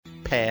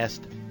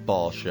Past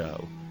Ball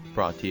Show,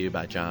 brought to you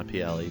by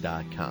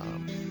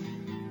JohnPielli.com.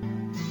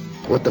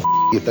 What the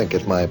you think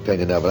is my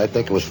opinion of it? I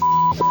think it was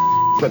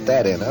put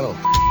that in. I don't.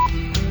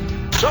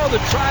 So the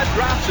Tribe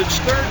drops its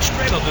third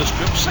straight on this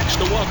trip,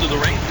 6-1 to the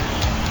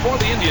Rangers. For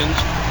the Indians,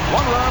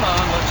 one run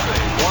on, let's see,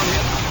 one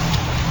hit.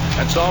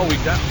 That's all we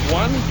got.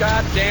 One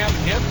goddamn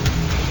hit.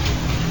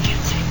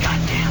 Can't say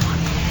goddamn on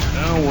here.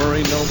 Don't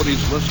worry,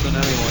 nobody's listening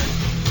anyway.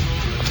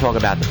 I'm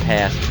talking about the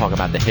past, I'm talking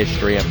about the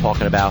history, I'm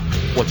talking about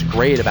what's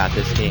great about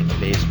this game of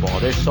baseball.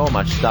 There's so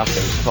much stuff that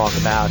we can talk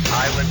about.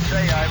 I would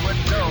say I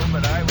wouldn't know,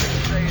 but I would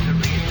say the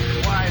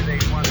reason why they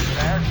won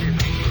that is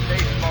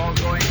baseball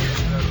going is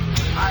the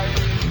highest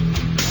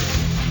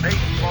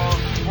baseball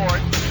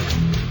sport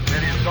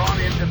that has gone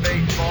into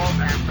baseball,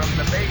 and from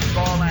the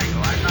baseball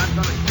angle. I'm not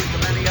going to speak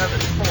of any other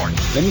sport.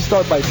 Let me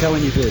start by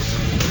telling you this.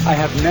 I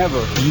have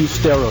never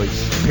used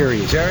steroids,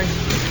 period. Jerry,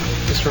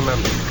 just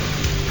remember,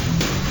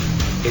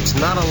 it's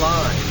not a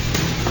lie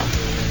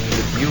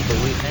if you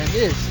believe. And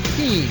this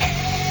team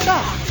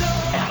sucks.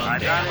 I'm not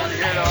in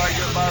here to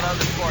argue about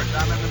other sports.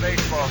 I'm in the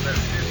baseball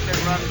business. It's been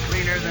run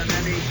cleaner than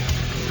any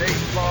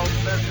baseball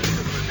business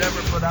that was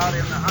ever put out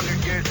in the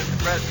 100 years at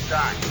the present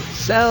time.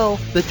 Sell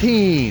the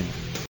team.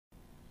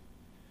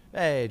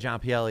 Hey, John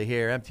Pielli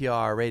here,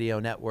 MTR Radio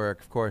Network.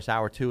 Of course,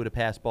 Hour 2 of the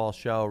Pass Ball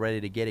Show, ready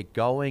to get it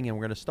going. And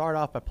we're going to start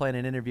off by playing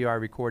an interview I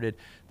recorded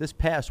this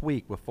past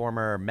week with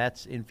former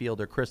Mets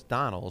infielder Chris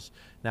Donalds.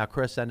 Now,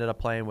 Chris ended up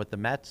playing with the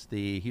Mets,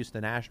 the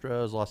Houston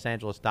Astros, Los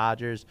Angeles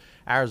Dodgers,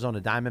 Arizona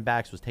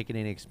Diamondbacks, was taken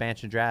in the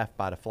expansion draft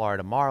by the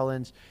Florida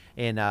Marlins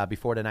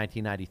before the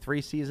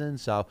 1993 season.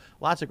 So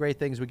lots of great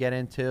things we get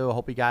into. I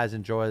hope you guys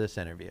enjoy this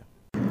interview.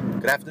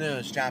 Good afternoon,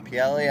 it's John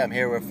Pielli. I'm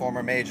here with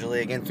former Major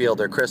League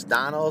infielder Chris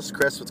Donalds.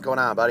 Chris, what's going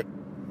on, buddy?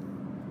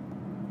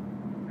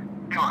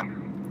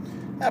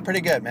 Yeah, pretty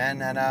good, man.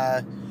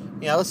 And,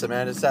 listen,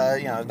 man, it's,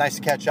 nice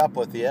to catch up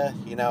with you,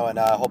 and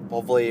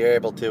hopefully you're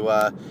able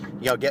to,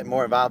 get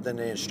more involved in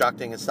the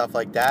instructing and stuff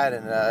like that.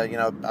 And,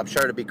 I'm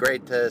sure it'd be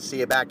great to see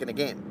you back in the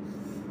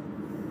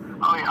game.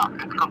 Oh,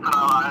 yeah. It's something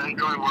I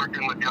enjoy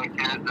working with young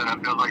kids, and I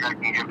feel like I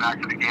can get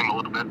back to the game a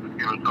little bit.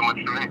 It's given so much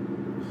to me.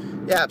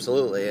 Yeah,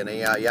 absolutely, and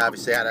you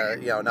obviously had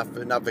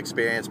enough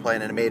experience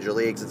playing in the major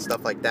leagues and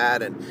stuff like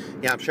that, and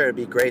I'm sure it'd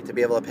be great to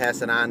be able to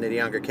pass it on to the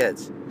younger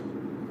kids.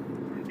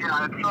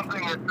 Yeah, it's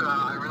something that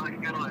I really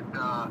feel that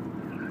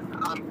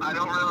I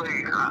don't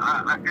really.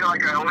 I feel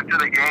like I owe it to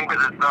the game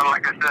because it's done,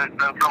 like I said, it's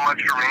done so much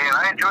for me, and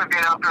I enjoy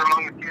being out there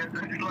among the kids.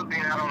 I just love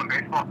being out on the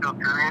baseball field,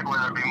 period,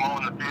 whether it be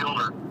mowing the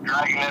field or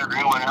dragging it or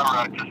doing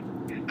whatever.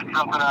 It's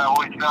something I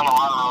always found a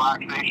lot of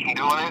relaxation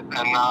doing it,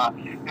 and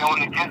when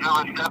the kids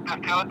are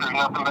receptive to it, there's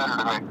nothing better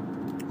to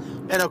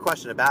me. Yeah, no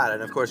question about it.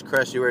 And of course,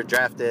 Chris, you were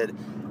drafted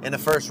in the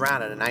first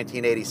round of the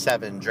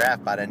 1987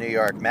 draft by the New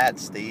York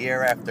Mets, the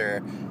year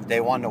after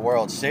they won the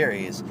World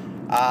Series.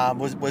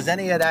 Was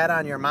any of that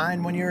on your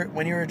mind when you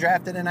were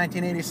drafted in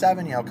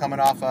 1987? Coming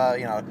off,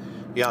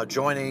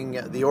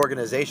 joining the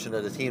organization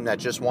of the team that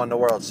just won the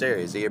World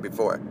Series the year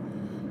before.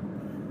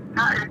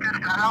 I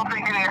don't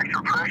think any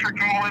extra pressure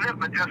came with it,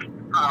 but just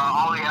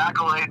all the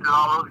accolades that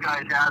all those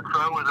guys had.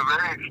 So it was a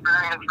very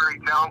experienced, very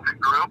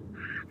talented group,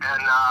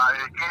 and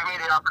it gave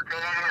me the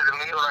opportunity to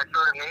meet when I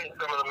started meeting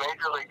some of the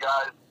major league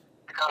guys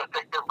to kind of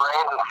pick their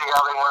brains and see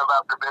how they went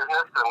about their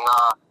business. And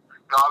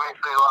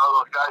obviously, a lot of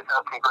those guys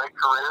have some great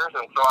careers,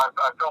 and so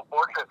I felt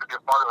fortunate to be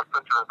a part of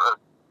such a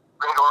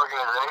great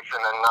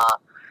organization. And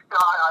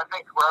I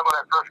think when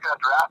I first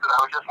got drafted, I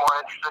was just more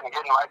interested in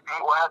getting my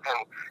feet wet and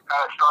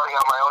kind of starting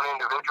on my own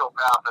individual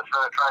path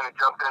instead of trying to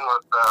jump in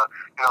with the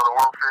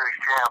World Series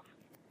champs.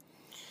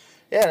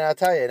 Yeah, and I'll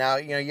tell you,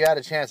 now, you had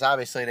a chance,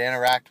 obviously, to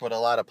interact with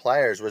a lot of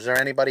players. Was there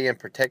anybody in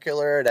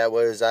particular that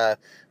was a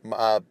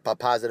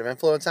positive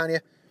influence on you?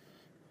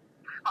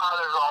 There's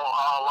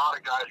a lot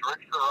of guys.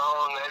 Rick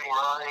Cerone, Eddie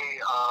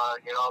Murray,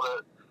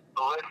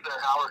 the list there,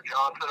 Howard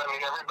Johnson. I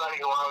mean, everybody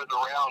who I was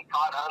around.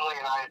 Todd Hundley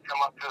and I had come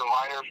up to the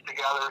minors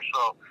together.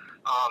 So,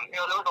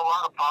 there was a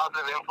lot of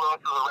positive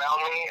influences around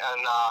me.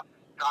 And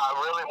I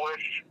really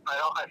wish,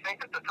 I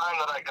think at the time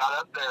that I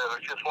got up there, it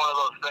was just one of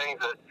those things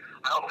that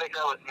I don't think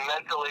I was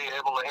mentally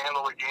able to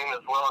handle the game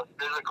as well as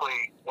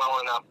physically well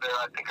enough there.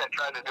 I think I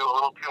tried to do a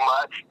little too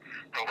much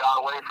and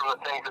got away from the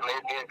things that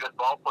made me a good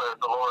ball player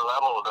at the lower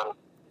levels.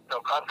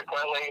 And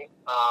consequently,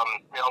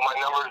 my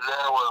numbers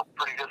there were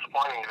pretty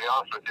disappointing, to be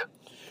honest with you.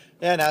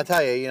 Yeah, and I'll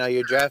tell you,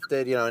 you're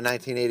drafted, in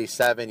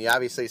 1987. You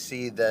obviously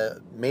see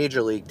the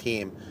major league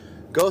team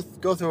go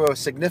through a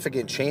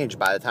significant change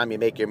by the time you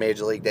make your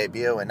major league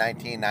debut in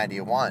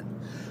 1991.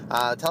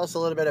 Tell us a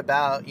little bit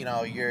about,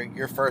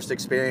 your first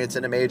experience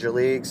in the major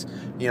leagues,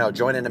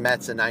 joining the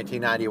Mets in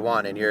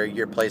 1991 and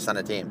your place on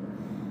the team.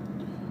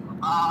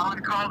 I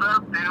was called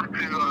up due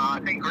to,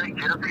 I think Greg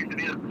Jeffries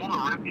needed to pull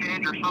a rib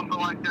cage or something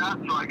like that,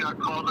 so I got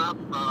called up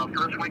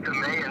first week of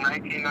May in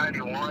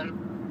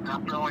 1991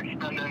 after only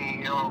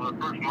spending, the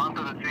first month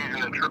of the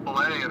season in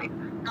AAA,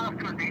 and kind of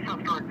to a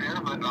decent start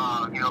there, but,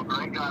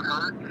 Greg got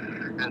hurt,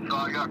 and so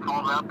I got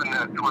called up, and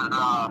that was,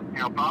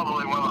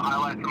 probably one of the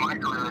highlights of my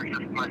career,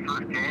 just my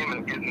first game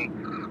and getting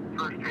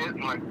first hit and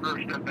my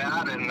first at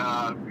bat, and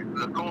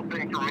the cool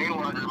thing for me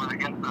was it was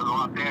against the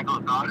Los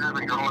Angeles Dodgers,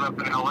 and growing up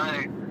in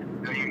LA,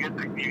 you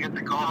get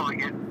the call to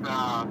get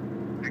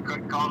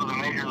call to the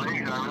major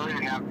leagues. I really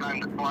didn't have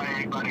time to fly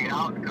anybody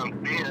out to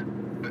come see it,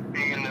 but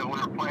being that we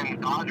were playing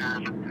the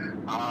Dodgers,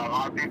 a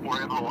lot of people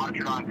were able to watch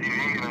it on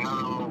TV. And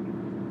another little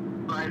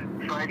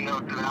side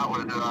note to that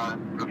was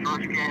the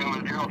first game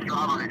was Gerald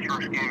Strawberry's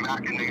first game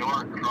back in New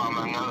York from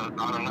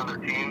another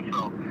team,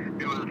 so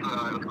it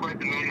was quite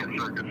the media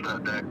circus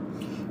that day.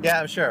 Yeah,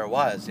 I'm sure it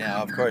was. You know,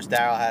 of course,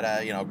 Darryl had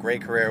a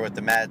great career with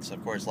the Mets.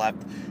 Of course,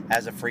 left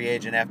as a free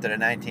agent after the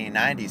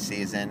 1990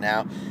 season.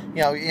 Now,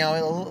 a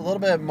little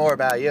bit more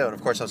about you. And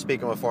of course, I'm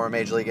speaking with former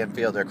Major League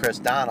infielder Chris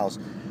Donalds.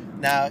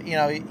 Now,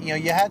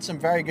 you had some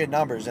very good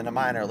numbers in the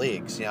minor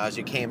leagues. You know, as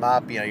you came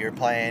up, you were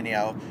playing,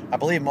 I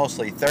believe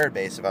mostly third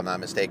base, if I'm not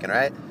mistaken,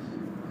 right?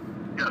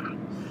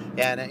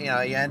 Yeah.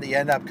 And you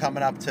end up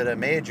coming up to the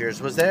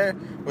majors. Was there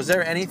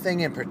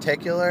anything in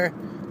particular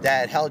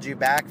that held you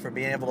back from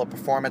being able to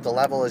perform at the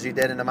level as you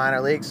did in the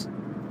minor leagues?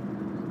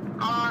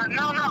 No,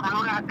 not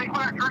really. I think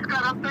when I first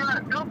got up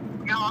there,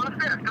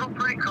 honestly, I felt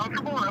pretty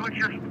comfortable. I was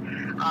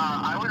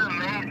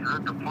amazed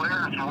that the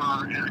players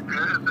were as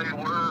good as they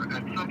were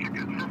at such a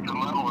consistent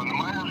level. In the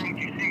minor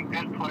leagues, you see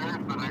good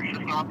players, but there's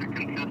just not the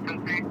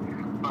consistency.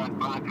 But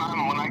by the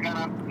time when I got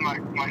up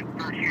my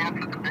first chance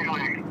at the big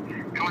leagues,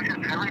 it was just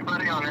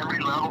everybody on every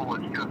level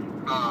was just,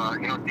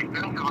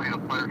 defensively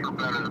the players were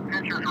better. The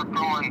pitchers were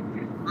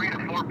throwing 3 to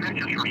 4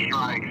 pitches for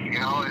strikes.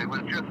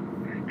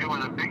 It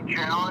was a big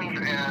challenge,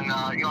 and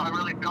I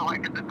really felt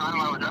like at the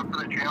time I was up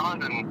for the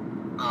challenge, and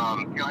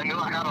I knew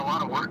I had a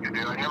lot of work to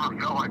do. I never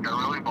felt like I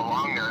really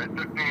belonged there. It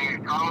took me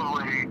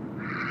probably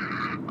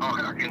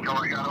until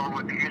I got over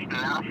with the Houston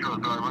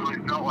Astros, I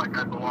really felt like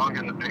I belonged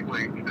in the big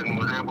leagues and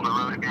was able to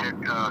really be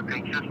a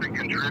consistent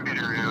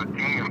contributor to a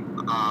team.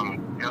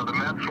 The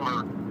Mets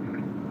were,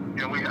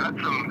 we had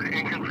some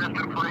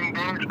inconsistent playing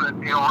days, but,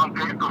 on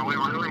paper, we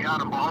really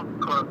had a ball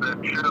club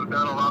that should have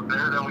done a lot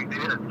better than we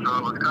did. So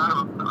it was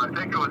I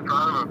think it was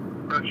kind of a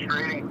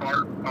frustrating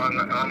part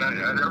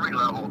at every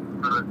level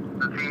for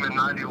the team in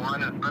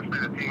 91, especially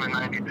the team in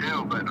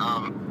 92. But,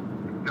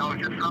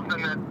 it's just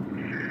something that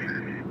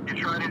you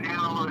try to do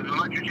as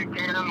much as you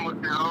can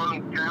with your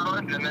own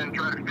talent, and then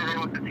try to fit in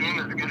with the team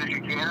as good as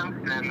you can.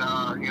 And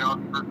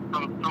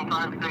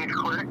sometimes things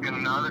click,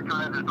 and other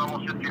times it's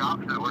almost just the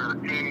opposite, where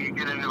the team, you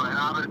get into a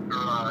habit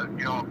or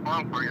a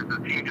funk where the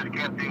team just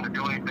can't seem to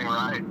do anything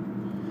right.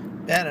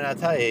 Ben, and I'll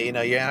tell you,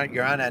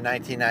 you're on that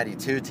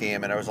 1992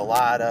 team, and there was a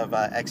lot of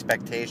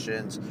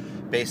expectations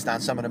based on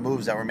some of the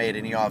moves that were made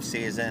in the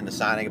offseason, the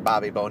signing of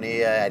Bobby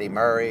Bonilla, Eddie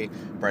Murray,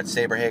 Brett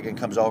Saberhagen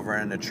comes over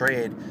in a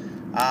trade.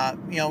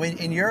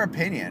 In your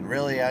opinion,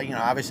 really,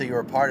 obviously you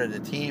were part of the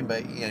team,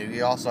 but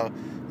you also,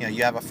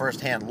 you have a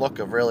firsthand look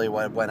of really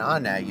what went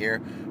on that year.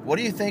 What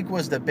do you think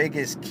was the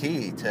biggest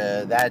key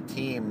to that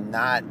team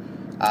not,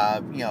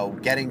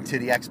 getting to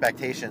the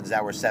expectations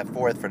that were set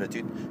forth for the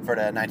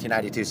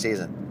 1992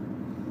 season?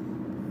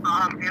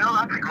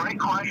 That's a great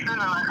question,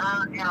 and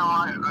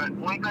I heard,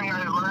 one thing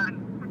I learned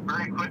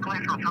very quickly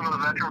from some of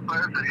the veteran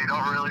players is you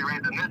don't really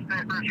read the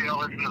newspapers, you don't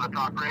listen to the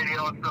talk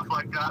radio and stuff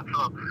like that,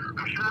 so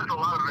I'm sure there's a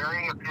lot of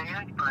varying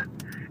opinions, but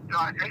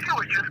I think it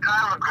was just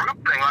kind of a group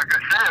thing. Like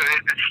I said,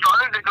 it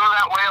started to go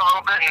that way a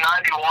little bit in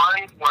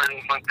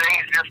 91 when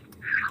things just,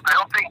 I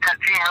don't think that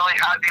team really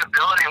had the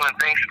ability when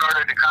things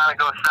started to kind of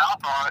go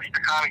south on us to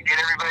kind of get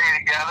everybody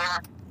together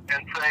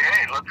and say,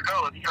 hey, let's go,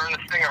 let's turn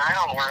this thing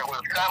around, where it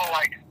was kind of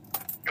like,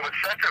 it was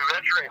such a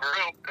veteran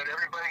group that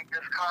everybody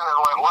just kind of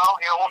went, well,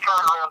 we'll turn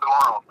it around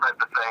tomorrow type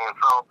of thing. And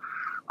so,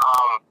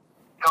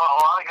 a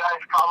lot of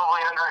guys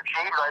probably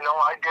underachieved. I know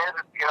I did,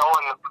 in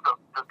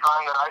the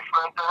time that I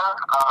spent there.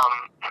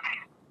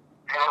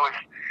 And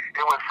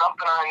it was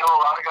something I know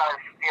a lot of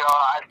guys,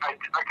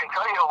 I can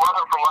tell you it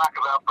wasn't from lack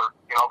of effort,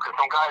 because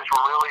some guys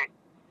were really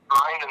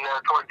grinding there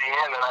toward the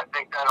end, and I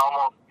think that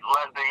almost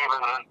led to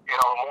even,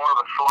 more of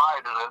a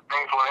slide that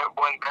things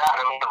went bad,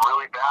 and went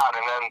really bad.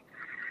 And then,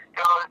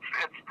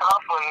 it's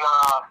tough when,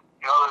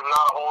 there's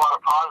not a whole lot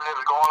of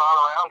positives going on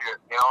around you.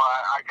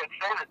 I could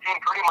say the team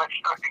pretty much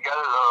stuck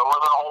together. There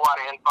wasn't a whole lot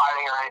of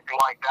infighting or anything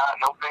like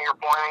that, no finger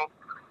pointing.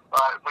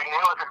 But we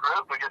knew as a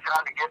group we just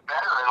had to get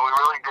better, and we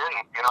really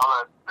didn't.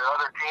 The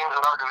other teams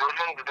in our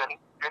division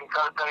didn't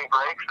cut us any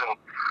breaks, and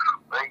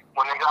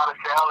when they got us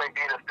down, they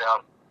beat us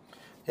down.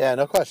 Yeah,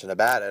 no question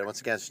about it. Once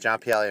again, it's John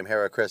Pielli. I'm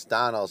here with Chris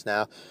Donalds.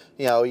 Now,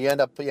 you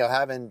end up,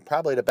 having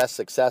probably the best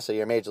success of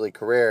your Major League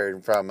career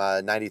from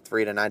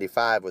 93 to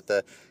 95 with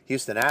the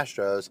Houston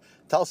Astros.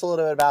 Tell us a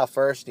little bit about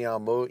first,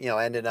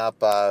 ending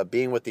up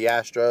being with the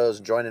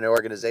Astros, joining the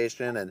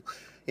organization, and,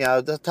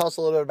 tell us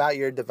a little bit about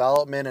your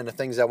development and the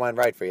things that went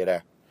right for you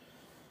there.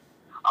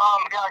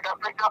 I got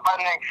picked up on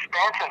an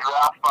expansion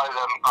draft by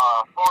the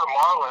Florida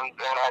Marlins,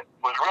 and I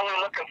was really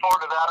looking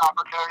forward to that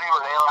opportunity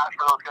where Neil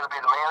Ashford was going to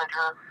be the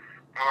manager.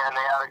 And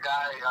they had a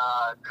guy,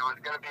 it was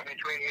going to be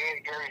between me and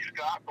Gary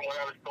Scott, from what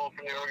I was told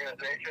from the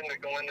organization, to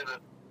go into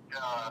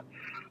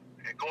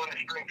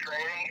spring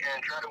training and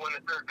try to win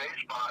the third base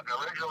spot. And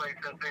originally,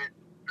 since they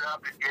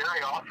drafted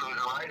Gary also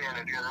as a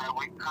right-handed hitter.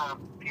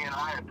 He and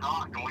I had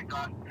talked, and we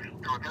thought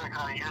they were going to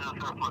kind of use us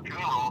in a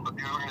platoon role, but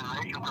the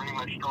organization pretty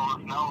much told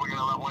us, no, we're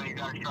going to let one of you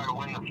guys try to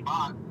win the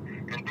spot.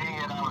 And being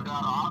that I was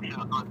out of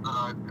options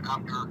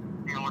after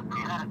dealing with the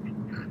Mets,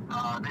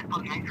 they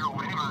put me through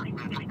waivers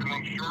just to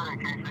make sure in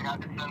case they had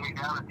to send me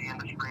down at the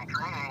end of spring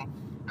training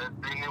that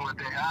they knew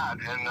what they had.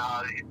 And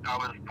I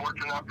was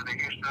fortunate enough for the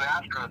Houston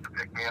Astros to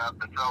pick me up.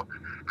 And so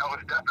that was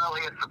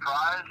definitely a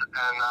surprise.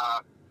 And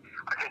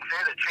I can say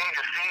the change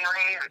of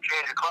scenery, the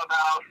change of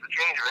clubhouse, the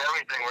change of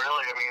everything,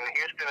 really. I mean,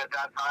 Houston at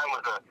that time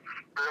was a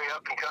very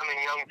up-and-coming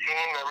young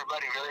team,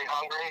 everybody very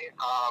hungry.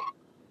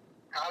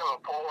 Kind of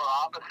a polar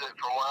opposite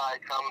from where I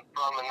come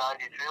from in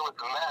 '92 with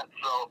the Mets.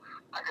 So,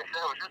 like I said,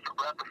 it was just a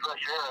breath of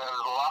fresh air.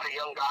 There was a lot of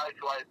young guys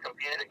who I had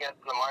competed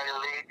against in the minor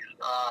leagues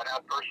and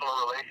had personal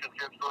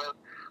relationships with.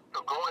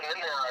 So going in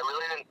there, I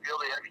really didn't feel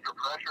the extra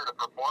pressure to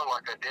perform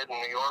like I did in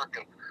New York.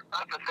 And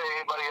not to say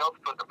anybody else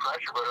put the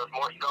pressure, but it was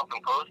more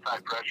self-imposed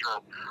type pressure.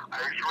 And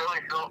I just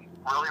really felt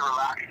really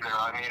relaxed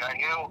there. I mean, I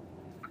knew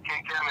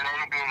Kate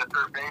Caminiti being the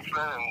third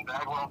baseman and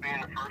Bagwell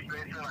being the first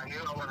baseman, I knew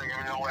I wasn't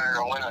going to know where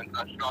to win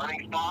a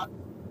starting spot.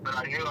 But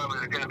I knew I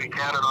was going to be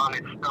counted on to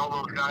spell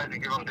those guys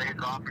and give them days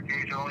off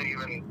occasionally.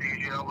 Even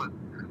Biggio with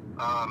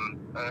an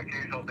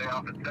occasional day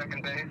off at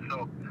second base.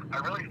 So I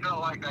really felt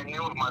like I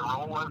knew what my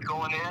role was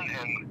going in,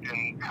 and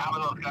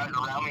having those guys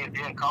around me and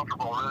being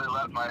comfortable really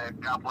let my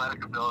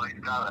athletic abilities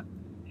kind of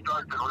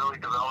start to really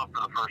develop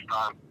for the first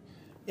time.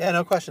 Yeah,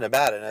 no question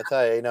about it. And I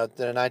tell you, the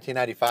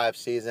 1995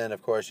 season,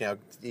 of course,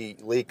 the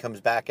league comes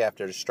back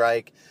after the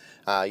strike.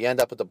 You end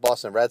up with the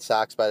Boston Red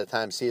Sox by the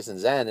time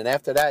seasons end, and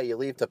after that, you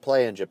leave to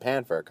play in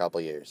Japan for a couple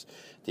of years.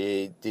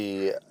 The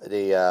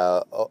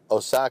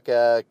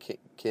Osaka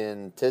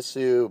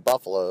Kintsu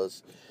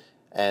Buffaloes,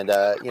 and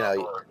tell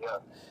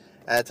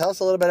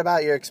us a little bit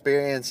about your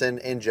experience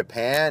in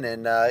Japan,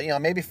 and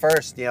maybe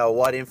first,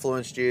 what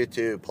influenced you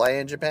to play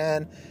in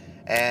Japan,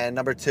 and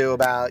number two,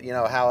 about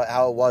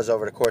how it was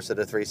over the course of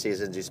the 3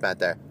 seasons you spent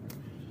there.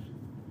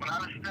 When I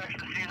was finished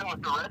the season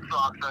with the Red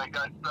Sox, I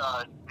got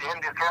Dan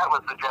Duquette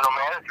was the general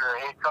manager,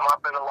 and he'd come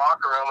up in the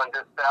locker room and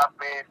just asked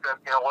me, he said,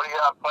 what do you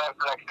have planned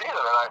for next season?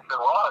 And I said,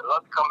 well, I'd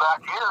love to come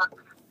back here.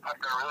 I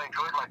really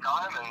enjoyed my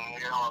time, and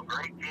a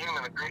great team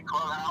and a great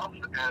clubhouse.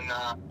 And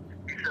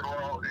he said,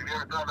 well, have you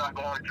ever thought about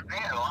going to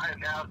Japan? Well, I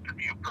had asked a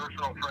few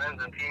personal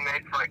friends and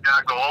teammates like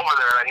that go over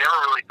there. I never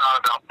really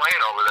thought about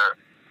playing over there.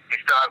 He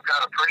said, I've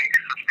got a pretty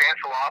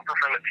substantial offer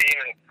from the team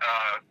in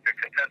the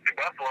Kentucky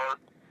Buffaloes.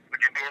 Would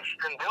you be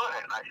interested in doing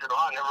it? And I said,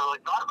 well, I never really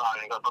thought about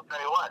it. And he goes, I'll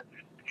tell you what,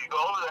 if you go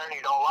over there and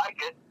you don't like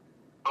it,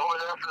 go over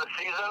there for the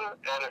season,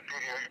 and if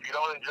you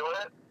don't enjoy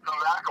it, come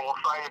back and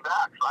we'll sign you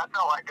back. So I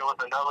felt like it was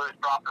another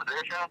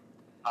proposition.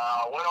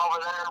 Went over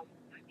there,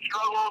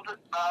 struggled to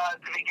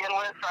begin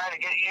with, trying to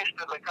get used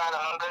to the kind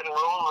of unwritten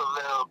rules of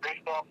the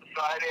baseball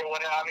society and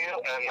what have you.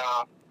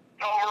 And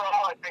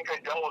overall, I think I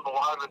dealt with a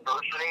lot of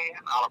adversity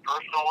on a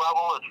personal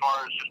level as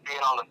far as just being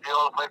on the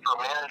field. I played for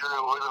a manager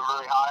who wasn't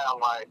very high on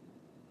my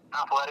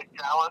athletic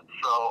talent.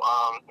 So,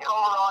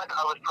 overall,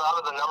 I was proud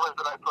of the numbers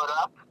that I put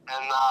up,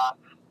 and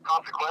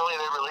consequently,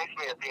 they released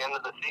me at the end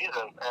of the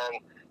season.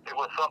 And it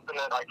was something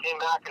that I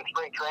came back in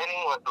spring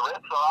training with the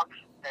Red Sox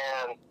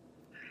and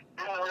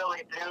didn't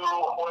really do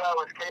what I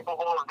was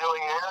capable of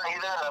doing there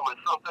either. It was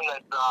something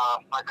that,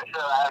 like I said,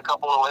 I had a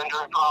couple of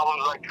injury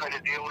problems I tried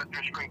to deal with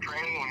through spring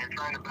training. When you're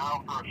trying to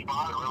battle for a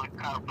spot, it really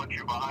kind of puts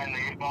you behind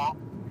the 8 ball.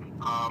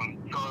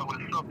 So it was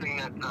something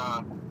that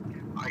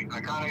I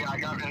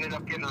ended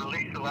up getting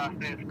released the last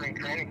day of spring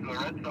training for the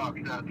Red Sox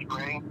that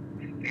spring,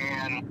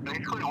 and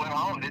basically went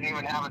home, didn't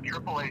even have a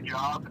AAA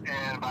job,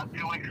 and about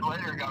 2 weeks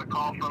later got a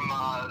call from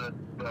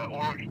the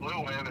Orange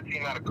Blue Wave, a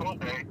team out of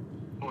Kobe,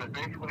 who was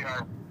basically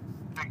our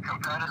big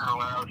competitor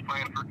when I was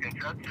playing for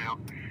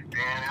Kintetsu,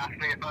 and asked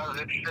me if I was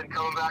interested in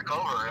coming back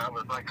over. And I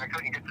was like, I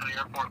couldn't get to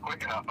the airport quick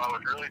enough. I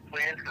was really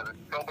pleased because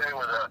Kobe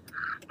was a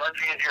much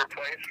easier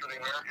place for the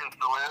Americans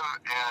to live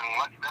and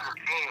much better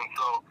team.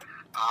 So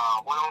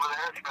went over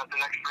there and spent the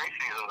next 3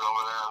 seasons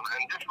over there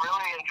and just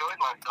really enjoyed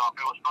myself.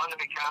 It was fun to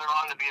be counted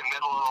on, to be a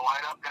middle of the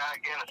lineup guy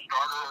again, a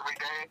starter every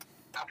day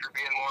after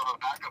being more of a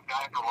backup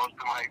guy for most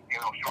of my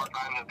short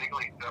time in the big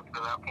leagues up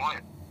to that point.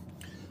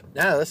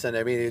 No, listen,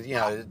 I mean,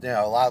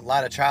 a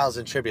lot of trials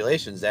and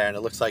tribulations there, and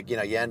it looks like, you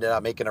ended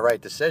up making the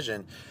right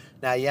decision.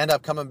 Now, you end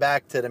up coming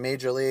back to the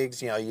major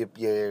leagues, you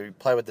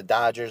play with the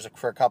Dodgers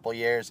for a couple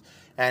years,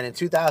 and in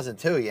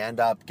 2002, you end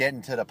up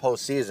getting to the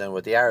postseason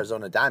with the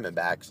Arizona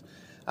Diamondbacks.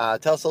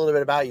 Tell us a little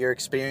bit about your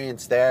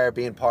experience there,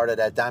 being part of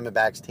that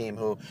Diamondbacks team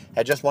who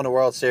had just won the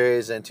World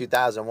Series in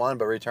 2001,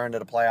 but returned to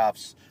the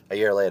playoffs a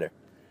year later.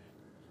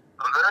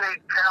 A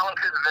very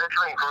talented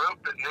veteran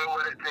group that knew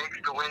what it takes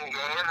to win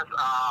games.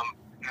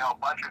 A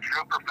bunch of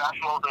true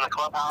professionals in the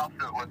clubhouse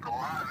with a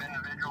lot of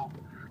individual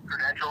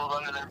credentials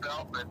under their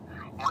belt. But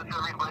once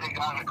everybody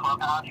got in the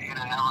clubhouse, you'd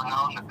have never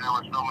known that there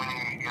were so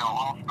many,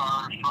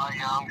 all-stars, Cy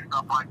Young,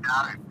 stuff like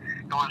that.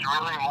 It was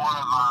really more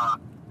of a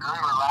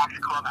very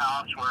relaxed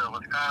clubhouse where it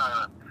was kind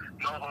of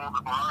no holds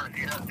barred.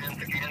 Yeah,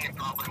 Vince again,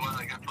 probably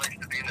wasn't a good place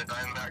to be in the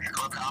Diamondbacks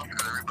clubhouse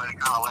because everybody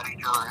kind of let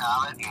each other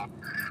have it. And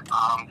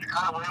it's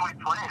kind of the way we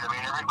played. I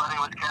mean, everybody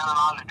was counting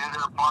on to do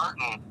their part,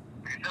 and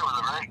like I said, it was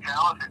a very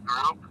talented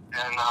group.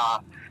 And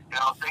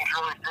things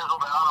really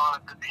fizzled out on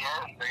us at the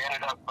end. They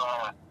ended up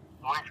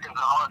Luis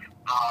Gonzalez had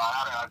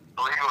I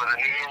believe it was a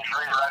knee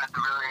injury right at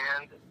the very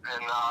end.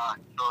 And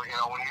so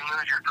when you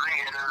lose your three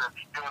hitter that's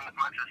doing as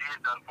much as he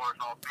had done for us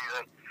all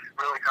season,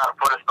 really kind of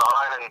put us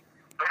behind. And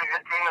played a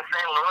good team in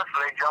St. Louis, and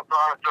they jumped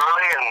on us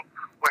early, and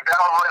we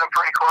battled with them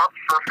pretty close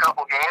the first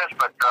couple games,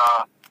 but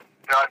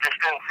it just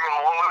didn't seem,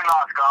 when we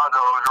lost Gonzo,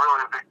 it was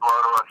really a big blow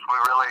to us. We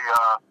really,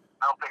 I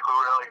don't think we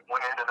really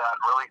went into that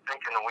really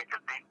thinking that we could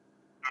beat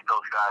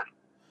those guys.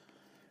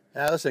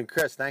 Listen,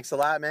 Chris, thanks a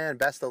lot, man.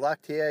 Best of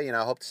luck to you.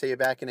 Hope to see you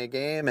back in a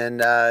game, and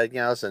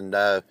listen,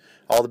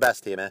 all the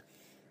best to you, man.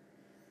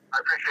 I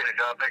appreciate it,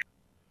 John. Thanks.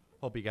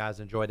 Hope you guys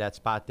enjoyed that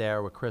spot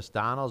there with Chris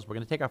Donalds. We're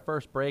going to take our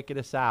first break of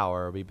this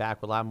hour. We'll be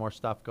back with a lot more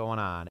stuff going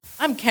on.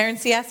 I'm Karen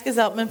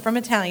Siaska-Zeltman from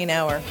Italian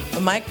Hour.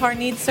 When my car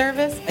needs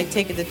service, I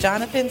take it to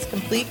Jonathan's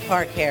Complete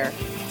Car Care.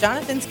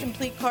 Jonathan's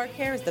Complete Car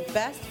Care is the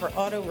best for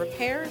auto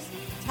repairs,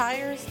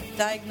 tires,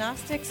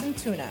 diagnostics, and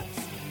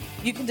tune-ups.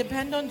 You can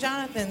depend on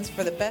Jonathan's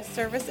for the best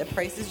service at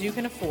prices you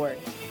can afford.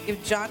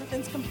 Give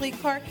Jonathan's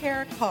Complete Car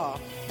Care a call,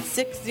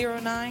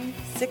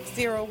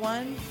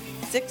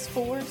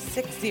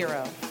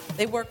 609-601-6460.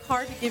 They work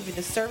hard to give you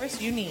the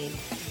service you need.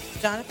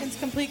 Jonathan's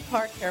Complete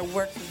Car Care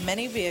works with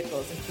many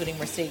vehicles, including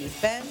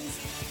Mercedes-Benz,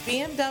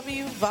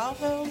 BMW,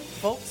 Volvo,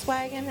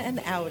 Volkswagen, and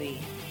Audi.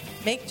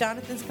 Make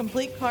Jonathan's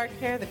Complete Car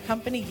Care the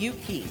company you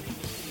keep.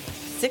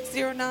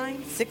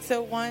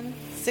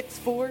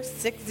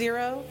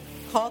 609-601-6460.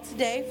 Call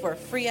today for a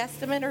free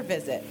estimate or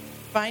visit.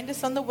 Find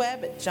us on the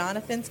web at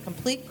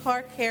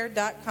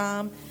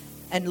jonathanscompletecarcare.com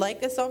and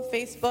like us on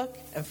Facebook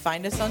and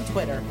find us on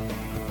Twitter.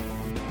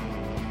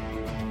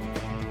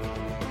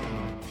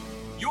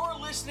 You're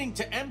listening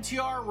to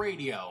MTR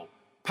Radio,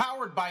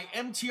 powered by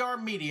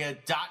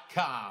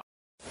MTRmedia.com.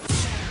 5,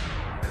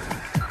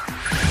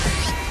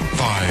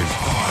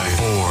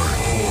 4,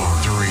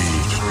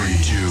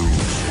 3, 2,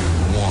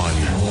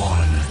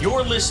 1.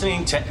 You're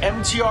listening to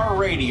MTR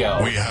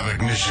Radio. We have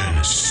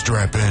ignition.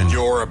 Strap in.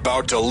 You're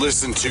about to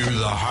listen to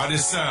the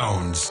hottest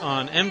sounds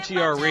on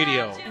MTR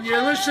Radio.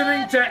 You're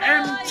listening to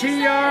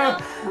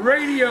MTR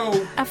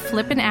Radio, a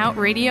flippin' out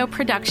radio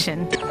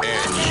production. And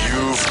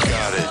you've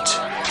got it.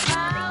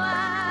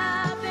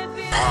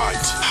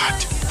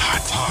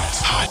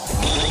 Hot.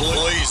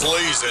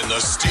 Blazing the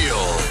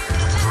steel.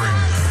 Bring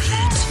the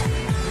heat.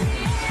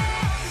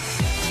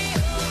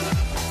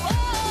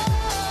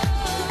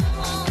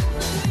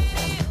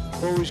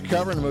 Always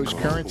covering the most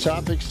current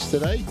topics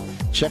today.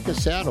 Check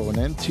us out on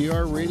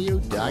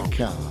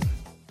mtrradio.com.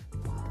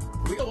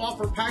 We'll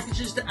offer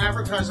packages to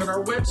advertise on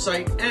our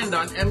website and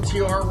on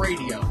MTR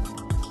Radio.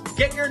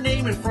 Get your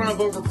name in front of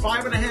over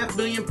 5.5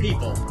 million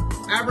people.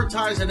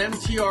 Advertise on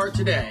MTR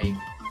today.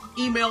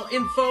 Email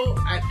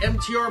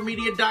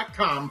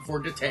info@mtrmedia.com for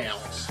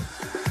details.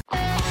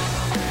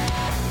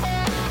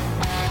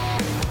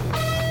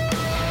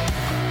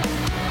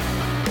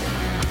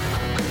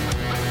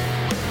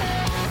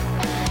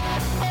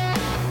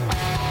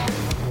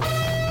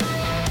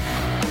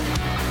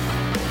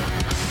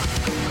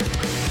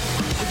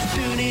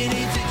 Tuning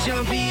into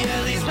John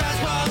Pielli's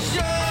Basketball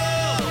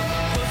Show,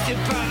 hosted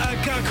by a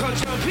guy called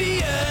John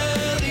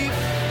Pielli.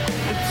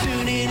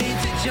 Tuning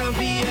into John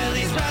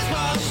Pielli's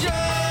Basketball Show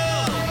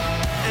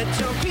at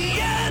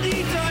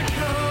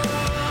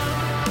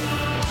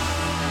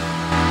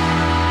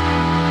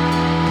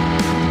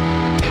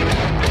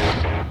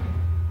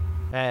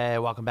JohnPielli.com. Hey,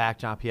 welcome back,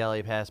 John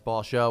Pielli,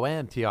 Passball Show,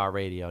 MTR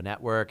Radio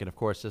Network, and of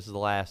course, this is the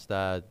last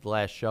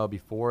show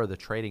before the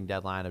trading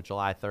deadline of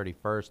July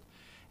 31st.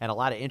 And a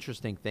lot of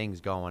interesting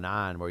things going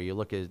on where you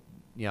look at,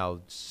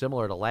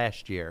 similar to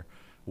last year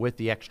with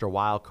the extra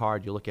wild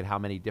card, you look at how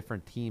many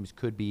different teams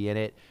could be in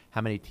it,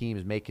 how many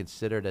teams may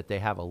consider that they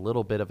have a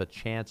little bit of a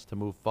chance to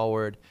move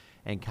forward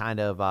and kind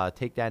of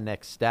take that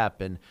next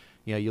step. And,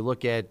 you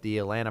look at the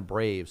Atlanta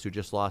Braves, who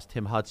just lost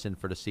Tim Hudson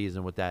for the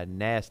season with that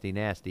nasty,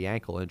 nasty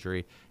ankle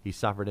injury he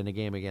suffered in the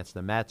game against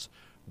the Mets.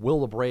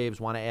 Will the Braves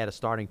want to add a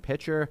starting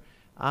pitcher?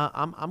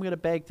 I'm going to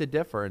beg to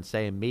differ and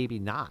say maybe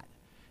not.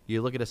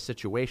 You look at a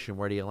situation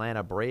where the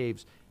Atlanta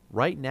Braves,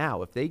 right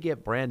now, if they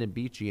get Brandon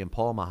Beachy and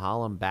Paul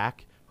Maholm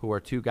back, who are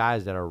two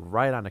guys that are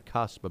right on the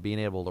cusp of being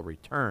able to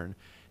return,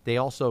 they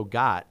also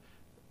got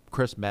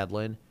Chris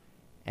Medlin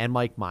and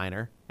Mike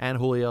Minor and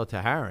Julio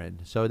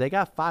Teheran. So they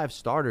got 5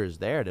 starters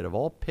there that have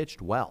all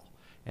pitched well.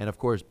 And, of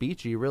course,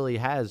 Beachy really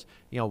has,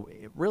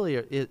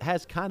 it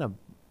has kind of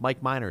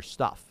Mike Minor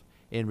stuff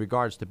in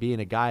regards to being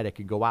a guy that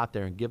could go out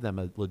there and give them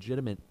a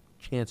legitimate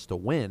chance to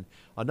win.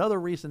 Another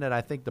reason that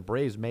I think the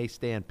Braves may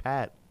stand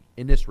pat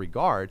in this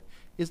regard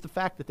is the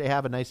fact that they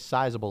have a nice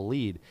sizable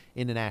lead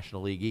in the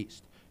National League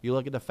East. You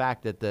look at the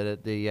fact that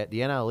the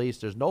NL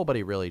East, there's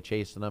nobody really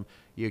chasing them.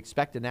 You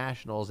expect the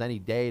Nationals any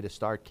day to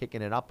start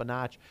kicking it up a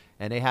notch,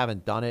 and they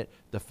haven't done it.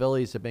 The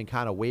Phillies have been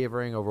kind of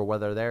wavering over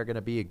whether they're going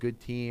to be a good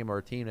team or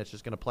a team that's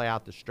just going to play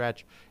out the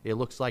stretch. It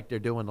looks like they're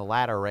doing the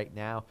latter right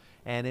now.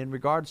 And in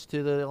regards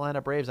to the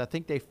Atlanta Braves, I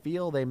think they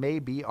feel they may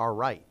be all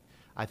right.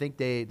 I think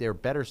they're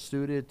better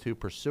suited to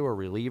pursue a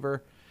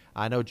reliever.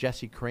 I know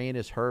Jesse Crain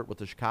is hurt with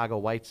the Chicago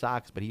White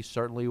Sox, but he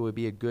certainly would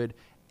be a good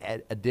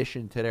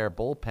addition to their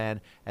bullpen,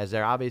 as they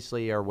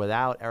obviously are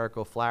without Eric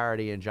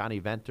O'Flaherty and Johnny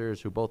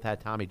Venters, who both had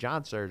Tommy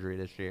John surgery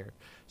this year.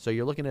 So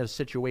you're looking at a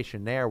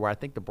situation there where I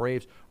think the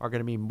Braves are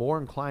going to be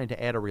more inclined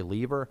to add a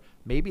reliever,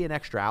 maybe an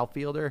extra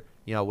outfielder.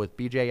 With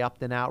B.J.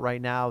 Upton out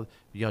right now,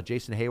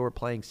 Jason Hayward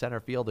playing center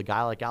field, a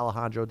guy like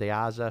Alejandro De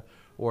Aza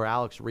or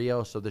Alex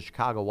Rios, so the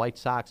Chicago White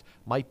Sox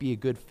might be a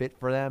good fit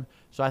for them.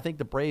 So I think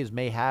the Braves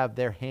may have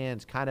their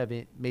hands kind of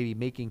in maybe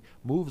making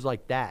moves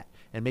like that,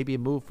 and maybe a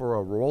move for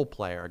a role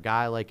player, a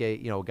guy like a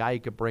guy you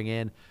could bring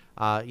in,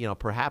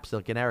 perhaps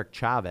like an Eric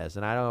Chavez.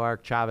 And I know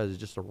Eric Chavez is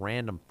just a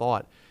random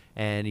thought,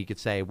 and you could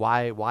say,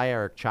 why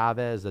Eric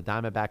Chavez? The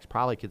Diamondbacks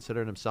probably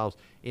consider themselves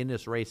in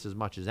this race as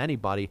much as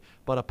anybody,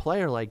 but a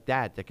player like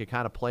that could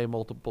kind of play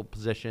multiple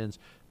positions,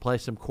 play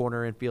some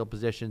corner infield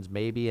positions,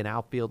 maybe an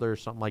outfielder or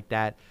something like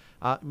that.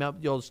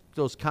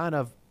 Those kind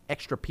of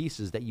extra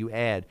pieces that you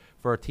add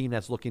for a team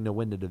that's looking to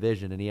win the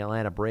division, and the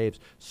Atlanta Braves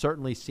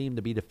certainly seem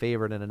to be the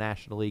favorite in the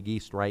National League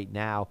East right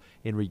now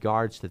in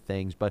regards to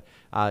things. But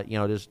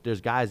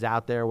there's guys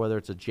out there, whether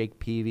it's a Jake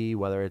Peavy,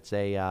 whether it's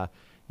a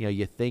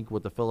you think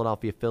with the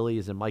Philadelphia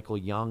Phillies and Michael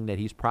Young that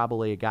he's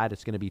probably a guy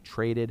that's going to be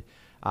traded.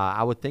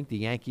 I would think the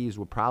Yankees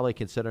would probably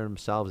consider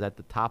themselves at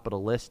the top of the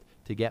list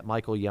to get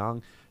Michael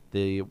Young.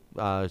 The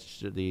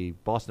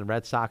Boston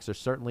Red Sox are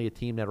certainly a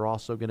team that are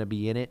also going to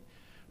be in it.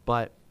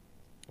 But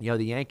the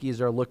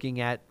Yankees are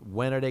looking at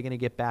when are they going to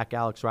get back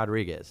Alex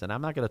Rodriguez. And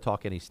I'm not going to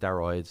talk any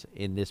steroids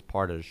in this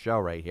part of the show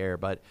right here,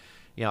 but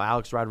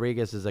Alex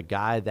Rodriguez is a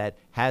guy that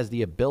has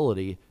the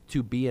ability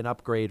to be an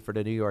upgrade for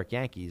the New York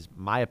Yankees.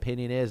 My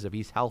opinion is if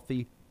he's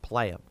healthy,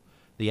 play him.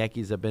 The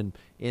Yankees have been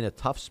in a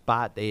tough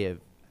spot. They have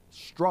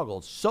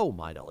struggled so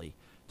mightily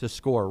to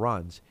score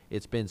runs.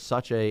 It's been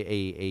such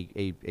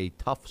a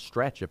tough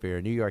stretch if you're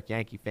a New York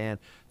Yankee fan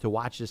to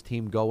watch this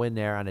team go in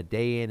there on a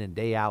day in and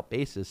day out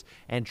basis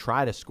and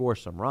try to score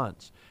some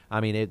runs. I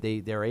mean,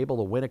 they're able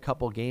to win a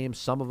couple games,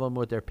 some of them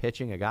with their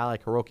pitching. A guy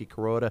like Hiroki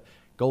Kuroda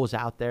goes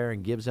out there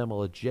and gives them a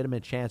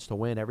legitimate chance to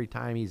win every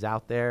time he's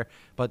out there.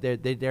 But they're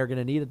going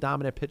to need a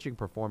dominant pitching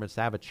performance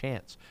to have a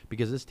chance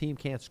because this team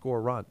can't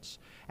score runs.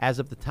 As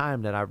of the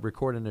time that I've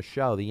recorded the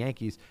show, the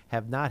Yankees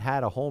have not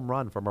had a home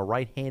run from a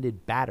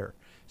right-handed batter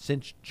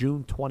since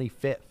June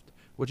 25th,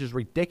 which is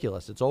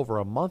ridiculous. It's over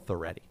a month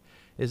already.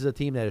 This is a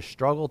team that has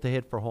struggled to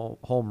hit for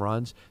home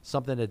runs,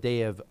 something that they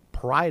have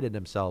prided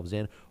themselves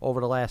in over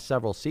the last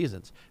several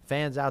seasons.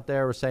 Fans out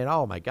there were saying,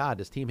 oh, my God,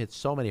 this team hits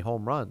so many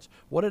home runs.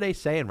 What are they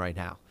saying right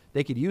now?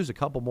 They could use a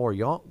couple more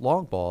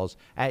long balls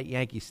at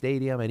Yankee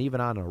Stadium and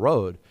even on the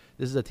road.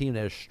 This is a team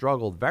that has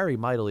struggled very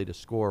mightily to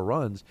score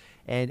runs.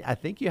 And I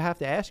think you have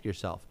to ask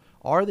yourself,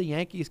 are the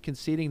Yankees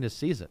conceding this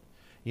season?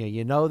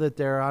 You know that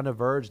they're on the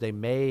verge. They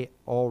may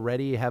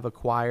already have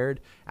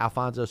acquired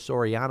Alfonso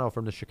Soriano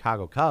from the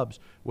Chicago Cubs,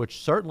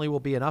 which certainly will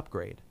be an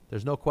upgrade.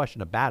 There's no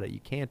question about it.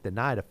 You can't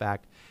deny the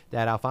fact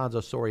that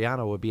Alfonso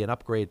Soriano would be an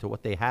upgrade to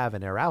what they have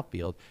in their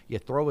outfield. You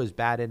throw his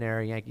bat in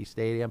there at Yankee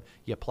Stadium.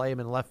 You play him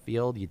in left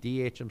field. You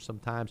DH him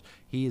sometimes.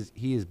 He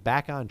is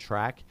back on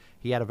track.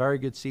 He had a very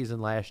good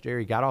season last year.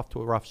 He got off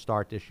to a rough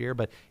start this year,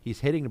 but he's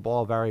hitting the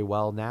ball very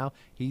well now.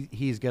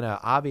 He's going to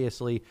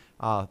obviously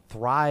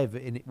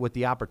thrive with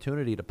the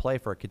opportunity to play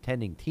for a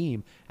contending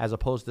team as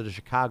opposed to the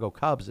Chicago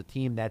Cubs, a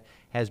team that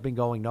has been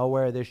going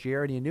nowhere this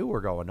year, and you knew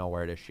were going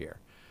nowhere this year.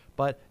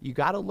 But you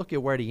got to look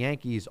at where the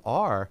Yankees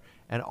are,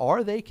 and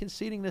are they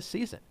conceding this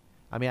season?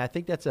 I mean, I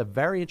think that's a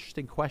very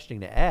interesting question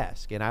to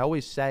ask. And I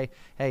always say,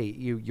 hey,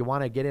 you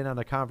want to get in on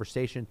the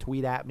conversation,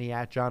 tweet at me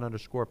at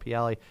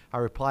John_Pielli. I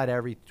reply to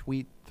every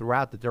tweet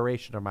throughout the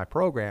duration of my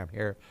program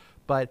here.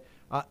 But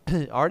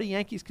are the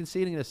Yankees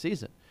conceding this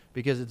season?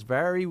 Because it's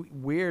very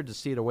weird to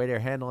see the way they're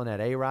handling that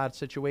A-Rod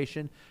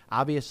situation.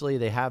 Obviously,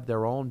 they have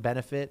their own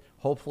benefit.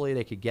 Hopefully,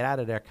 they could get out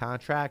of their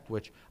contract,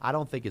 which I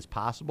don't think is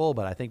possible,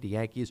 but I think the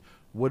Yankees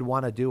would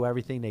want to do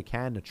everything they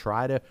can to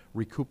try to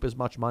recoup as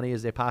much money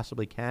as they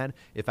possibly can.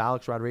 If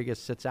Alex Rodriguez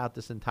sits out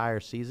this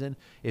entire season,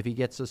 if he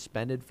gets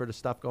suspended for the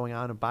stuff going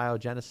on in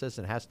Biogenesis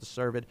and has to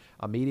serve it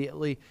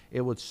immediately,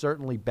 it would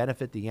certainly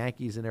benefit the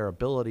Yankees in their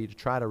ability to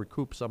try to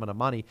recoup some of the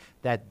money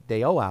that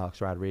they owe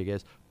Alex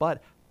Rodriguez.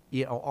 But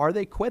are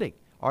they quitting?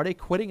 Are they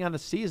quitting on the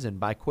season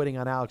by quitting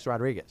on Alex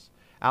Rodriguez?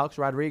 Alex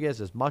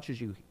Rodriguez, as much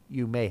as you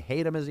may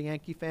hate him as a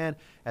Yankee fan,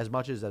 as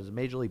much as a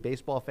Major League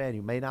Baseball fan,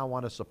 you may not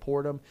want to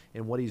support him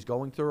in what he's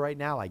going through right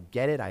now. I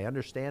get it. I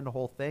understand the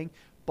whole thing.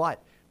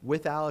 But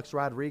with Alex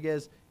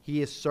Rodriguez,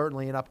 he is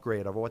certainly an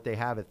upgrade over what they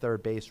have at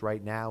third base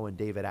right now in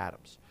David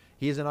Adams.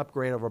 He is an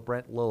upgrade over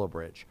Brent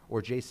Lillibridge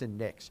or Jason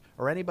Nix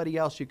or anybody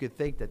else you could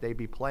think that they'd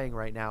be playing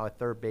right now at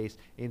third base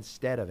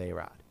instead of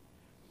A-Rod.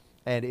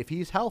 And if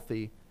he's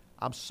healthy,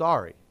 I'm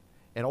sorry.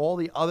 And all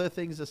the other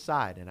things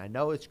aside, and I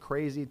know it's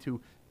crazy to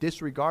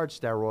disregard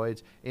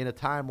steroids in a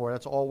time where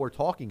that's all we're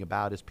talking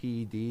about is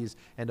PEDs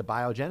and the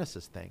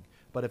biogenesis thing.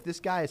 But if this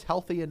guy is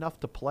healthy enough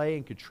to play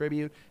and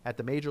contribute at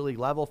the major league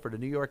level for the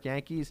New York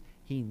Yankees,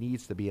 he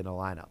needs to be in the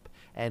lineup.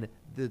 And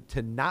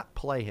to not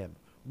play him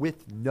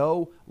with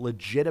no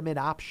legitimate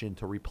option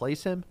to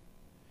replace him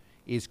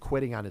is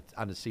quitting on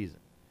the season.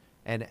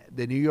 And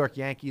the New York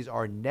Yankees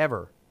are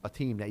never a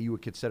team that you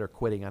would consider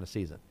quitting on a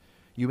season.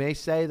 You may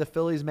say the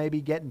Phillies may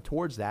be getting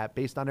towards that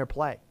based on their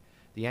play.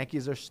 The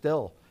Yankees are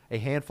still a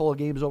handful of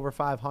games over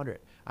 500.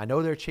 I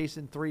know they're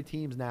chasing 3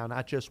 teams now,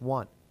 not just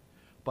one.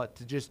 But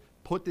to just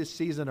put this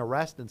season to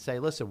rest and say,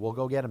 listen, we'll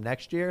go get them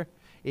next year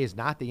is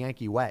not the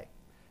Yankee way.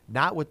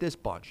 Not with this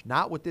bunch.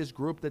 Not with this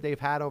group that they've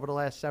had over the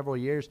last several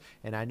years.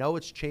 And I know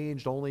it's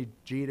changed. Only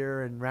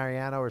Jeter and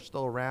Mariano are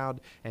still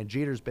around, and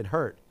Jeter's been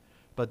hurt.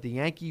 But the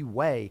Yankee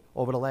way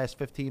over the last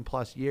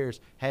 15-plus years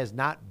has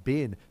not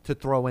been to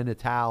throw in the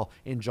towel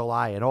in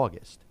July and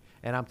August.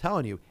 And I'm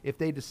telling you, if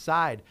they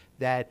decide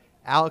that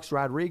Alex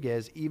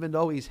Rodriguez, even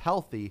though he's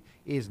healthy,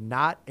 is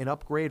not an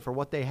upgrade for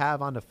what they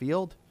have on the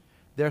field,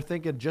 they're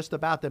thinking just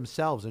about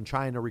themselves and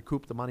trying to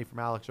recoup the money from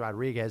Alex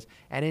Rodriguez.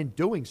 And in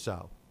doing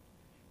so,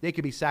 they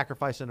could be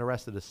sacrificing the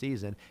rest of the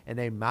season, and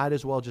they might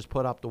as well just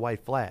put up the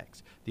white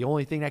flags. The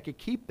only thing that could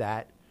keep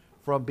that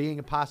from being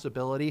a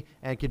possibility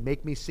and could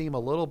make me seem a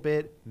little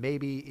bit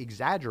maybe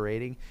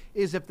exaggerating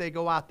is if they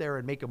go out there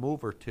and make a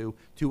move or two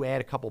to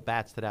add a couple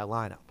bats to that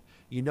lineup.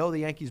 You know the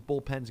Yankees'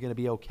 bullpen is going to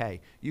be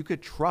okay. You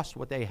could trust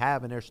what they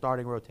have in their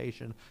starting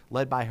rotation,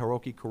 led by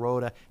Hiroki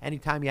Kuroda.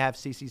 Anytime you have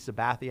CC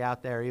Sabathia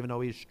out there, even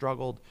though he's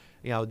struggled,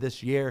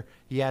 this year,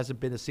 he hasn't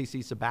been the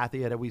CC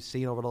Sabathia that we've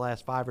seen over the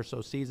last 5 or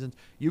so seasons.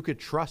 You could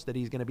trust that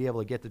he's going to be able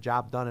to get the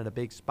job done in a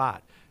big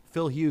spot.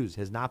 Phil Hughes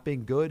has not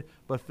been good,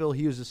 but Phil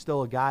Hughes is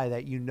still a guy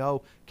that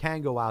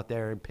can go out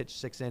there and pitch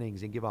 6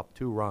 innings and give up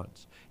 2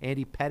 runs.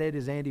 Andy Pettitte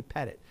is Andy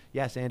Pettitte.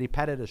 Yes, Andy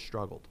Pettitte has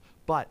struggled,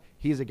 but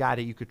he's a guy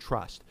that you could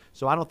trust.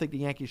 So I don't think the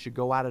Yankees should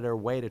go out of their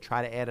way to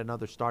try to add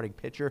another starting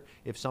pitcher.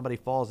 If somebody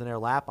falls in their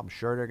lap, I'm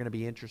sure they're going to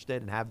be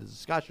interested and have the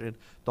discussion,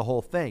 the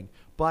whole thing.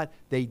 But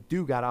they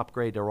do got to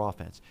upgrade their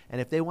offense. And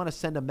if they want to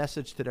send a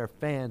message to their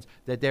fans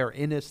that they're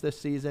in this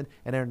season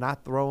and they're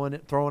not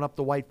throwing up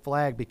the white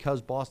flag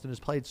because Boston has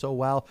played so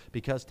well,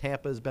 because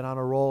Tampa has been on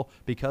a roll,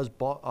 because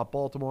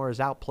Baltimore has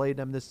outplayed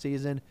them this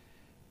season,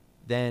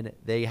 then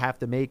they have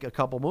to make a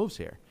couple moves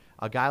here.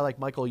 A guy like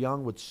Michael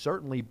Young would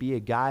certainly be a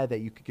guy that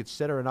you could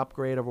consider an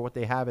upgrade over what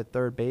they have at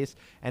third base.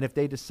 And if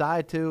they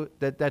decide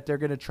that they're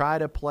going to try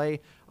to play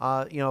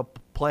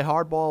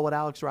hardball with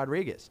Alex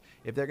Rodriguez,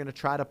 if they're going to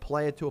try to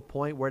play it to a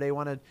point where they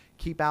want to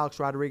keep Alex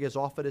Rodriguez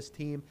off of this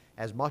team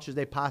as much as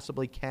they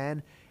possibly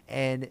can,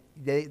 and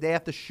they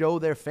have to show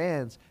their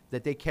fans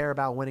that they care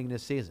about winning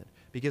this season,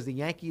 because the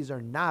Yankees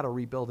are not a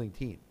rebuilding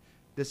team.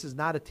 This is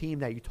not a team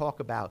that you talk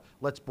about,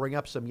 let's bring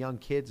up some young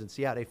kids and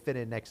see how they fit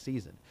in next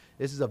season.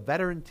 This is a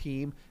veteran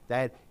team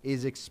that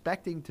is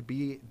expecting to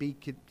be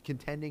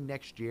contending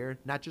next year,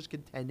 not just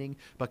contending,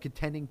 but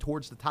contending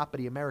towards the top of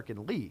the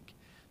American League.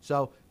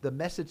 So the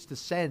message to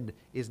send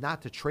is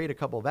not to trade a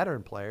couple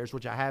veteran players,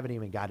 which I haven't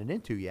even gotten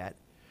into yet,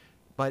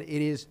 but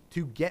it is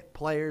to get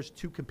players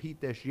to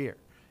compete this year.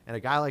 And a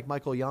guy like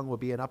Michael Young would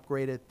be an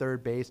upgrade at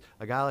third base.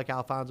 A guy like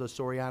Alfonso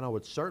Soriano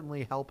would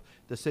certainly help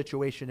the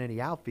situation in the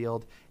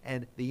outfield.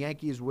 And the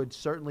Yankees would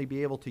certainly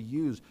be able to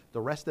use the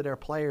rest of their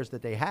players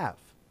that they have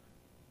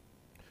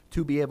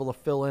to be able to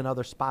fill in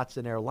other spots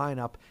in their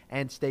lineup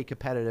and stay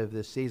competitive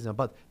this season.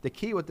 But the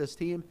key with this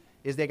team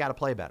is they got to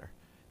play better.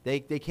 They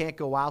can't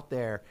go out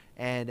there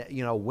and,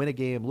 win a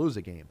game, lose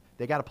a game.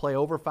 They got to play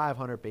over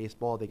 500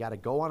 baseball. They got to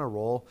go on a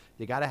roll.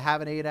 They got to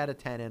have an 8 out of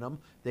 10 in them.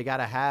 They got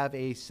to have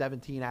a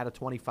 17 out of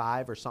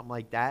 25 or something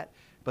like that.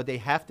 But they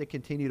have to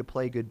continue to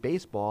play good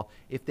baseball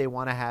if they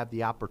want to have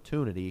the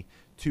opportunity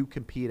to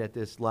compete at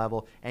this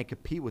level and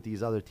compete with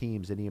these other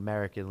teams in the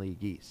American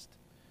League East.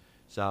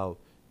 So,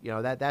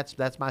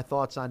 that's my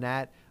thoughts on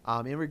that.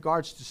 In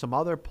regards to some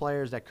other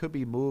players that could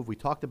be moved, we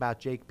talked about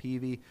Jake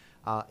Peavy.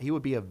 He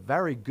would be a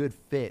very good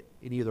fit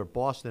in either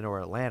Boston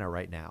or Atlanta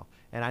right now.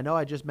 And I know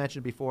I just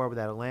mentioned before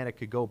that Atlanta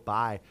could go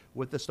by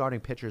with the starting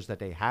pitchers that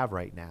they have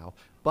right now.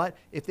 But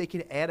if they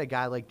can add a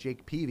guy like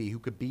Jake Peavy, who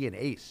could be an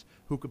ace,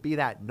 who could be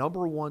that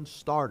number one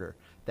starter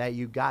that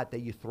you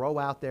throw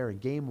out there in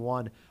game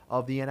 1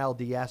 of the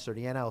NLDS or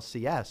the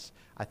NLCS,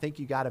 I think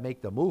you got to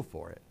make the move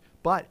for it.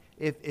 But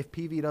if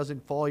Peavy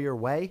doesn't fall your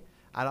way,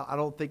 I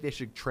don't think they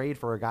should trade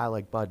for a guy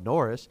like Bud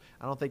Norris.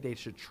 I don't think they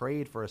should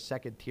trade for a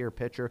second-tier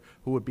pitcher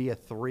who would be a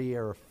 3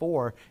 or a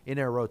 4 in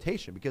their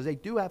rotation, because they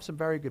do have some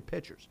very good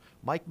pitchers.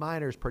 Mike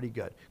Minor is pretty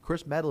good.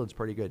 Chris Medlin's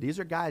pretty good. These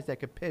are guys that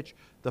could pitch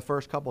the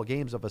first couple of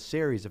games of a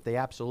series if they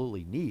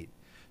absolutely need.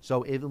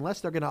 So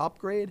unless they're going to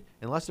upgrade,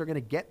 unless they're going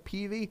to get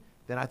Peavy,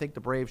 then I think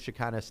the Braves should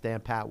kind of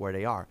stand pat where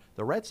they are.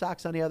 The Red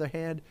Sox, on the other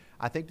hand,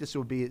 I think this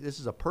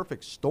is a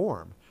perfect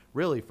storm,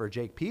 really, for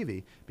Jake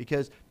Peavy,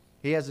 because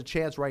He has a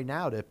chance right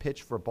now to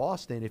pitch for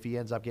Boston if he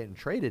ends up getting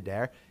traded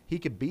there. He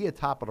could be a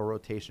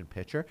top-of-the-rotation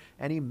pitcher,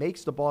 and he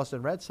makes the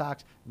Boston Red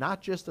Sox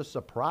not just a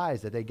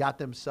surprise that they got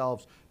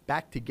themselves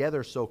back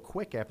together so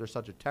quick after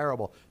such a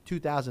terrible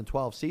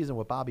 2012 season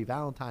with Bobby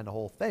Valentine, the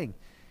whole thing.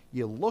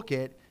 You look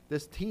at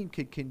this team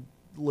can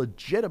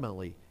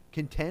legitimately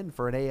contend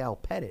for an AL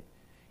pennant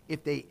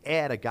if they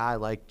add a guy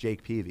like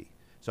Jake Peavy.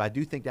 So I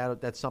do think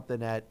that's something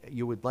that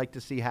you would like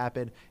to see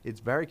happen. It's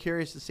very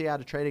curious to see how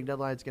the trading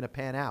deadline is going to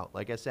pan out.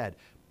 Like I said,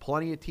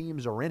 plenty of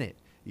teams are in it.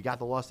 You got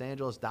the Los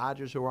Angeles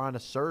Dodgers who are on a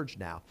surge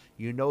now.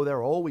 You know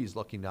they're always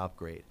looking to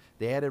upgrade.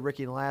 They added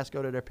Ricky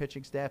Nolasco to their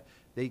pitching staff.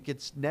 They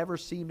could never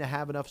seem to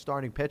have enough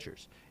starting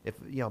pitchers. If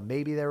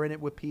maybe they're in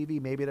it with Peavy,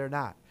 maybe they're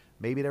not.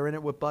 Maybe they're in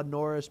it with Bud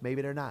Norris,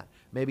 maybe they're not.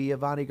 Maybe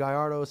Yovani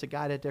Gallardo is a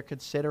guy that they're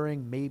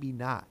considering, maybe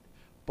not.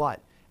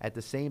 But at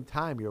the same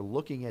time, you're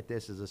looking at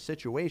this as a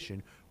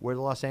situation where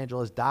the Los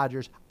Angeles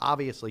Dodgers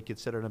obviously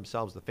consider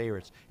themselves the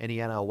favorites in the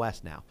NL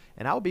West now.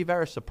 And I would be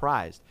very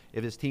surprised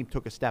if this team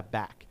took a step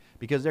back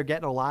because they're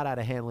getting a lot out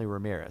of Hanley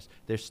Ramirez.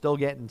 They're still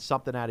getting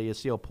something out of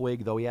Yasiel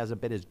Puig, though he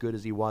hasn't been as good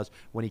as he was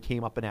when he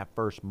came up in that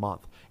first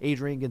month.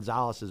 Adrian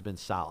Gonzalez has been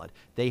solid.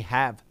 They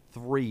have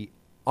 3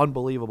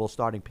 unbelievable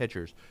starting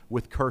pitchers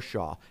with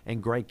Kershaw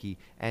and Greinke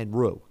and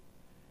Rue.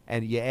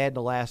 And you add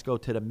Nolasco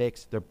to the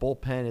mix. Their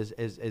bullpen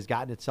has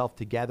gotten itself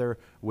together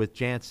with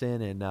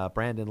Jansen and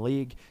Brandon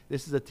League.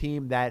 This is a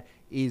team that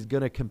is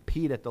going to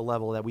compete at the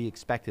level that we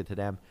expected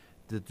them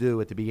to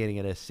do at the beginning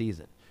of this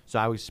season. So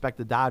I would expect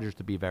the Dodgers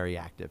to be very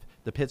active.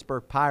 The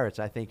Pittsburgh Pirates,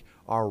 I think,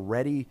 are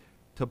ready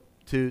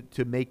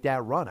to make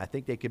that run. I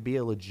think they could be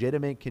a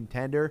legitimate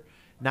contender,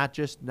 not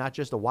just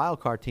a wild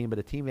card team, but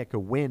a team that could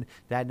win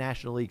that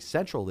National League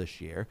Central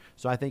this year.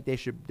 So I think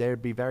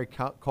they'd be very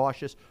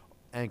cautious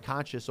and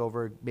conscious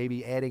over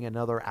maybe adding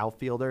another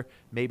outfielder,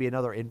 maybe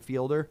another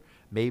infielder,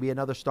 maybe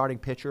another starting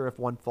pitcher if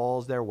one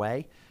falls their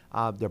way.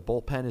 Their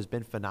bullpen has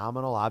been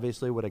phenomenal,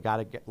 obviously, with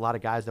a lot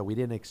of guys that we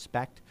didn't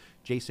expect.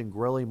 Jason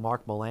Grilli,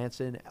 Mark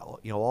Melancon,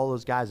 all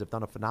those guys have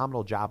done a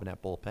phenomenal job in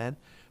that bullpen.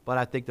 But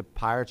I think the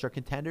Pirates are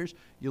contenders.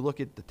 You look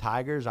at the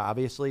Tigers,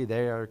 obviously,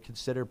 they are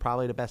considered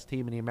probably the best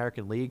team in the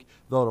American League,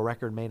 though the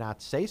record may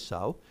not say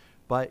so.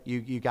 But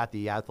you got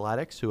the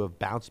Athletics who have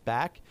bounced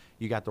back.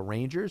 You got the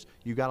Rangers.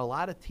 You got a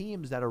lot of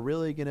teams that are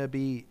really going to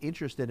be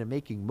interested in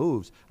making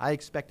moves. I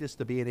expect this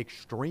to be an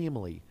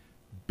extremely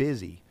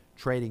busy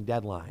trading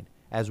deadline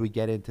as we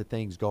get into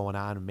things going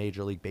on in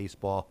Major League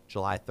Baseball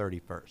July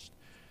 31st.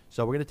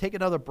 So we're going to take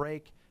another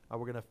break. We're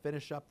going to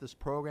finish up this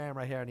program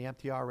right here on the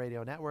MTR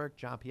Radio Network.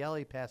 John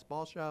Pielli, Pass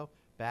Ball Show,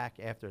 back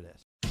after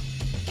this.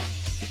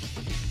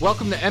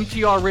 Welcome to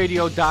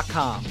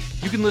MTRRadio.com.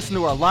 You can listen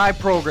to our live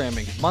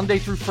programming Monday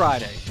through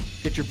Friday.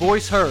 Get your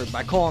voice heard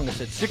by calling us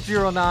at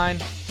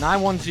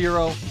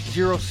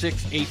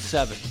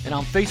 609-910-0687 and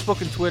on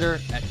Facebook and Twitter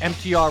at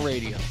MTR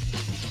Radio.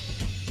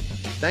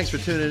 Thanks for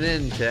tuning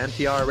in to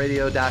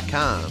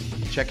MTRRadio.com.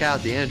 Check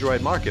out the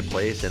Android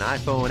Marketplace and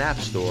iPhone App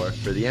Store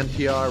for the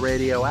MTR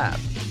Radio app.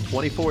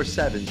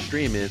 24/7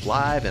 streaming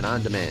live and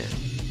on demand.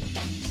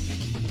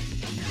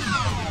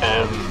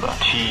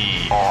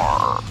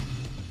 MTR.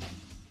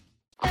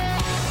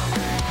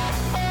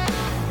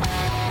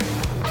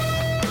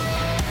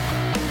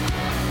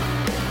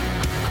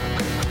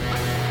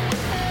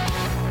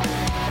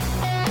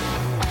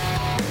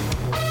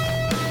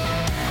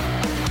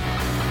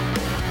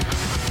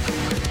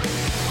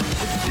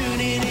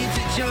 Tuning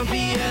into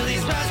Jumpy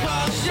Ellie's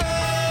Basketball Show,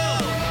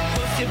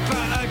 hosted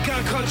by a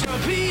guy called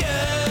Jumpy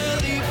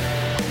Ellie.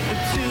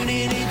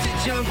 Tuning into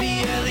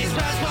Jumpy Ellie's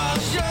Basketball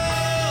Show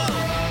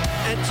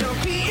at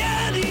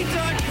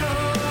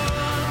jumpyellie.com.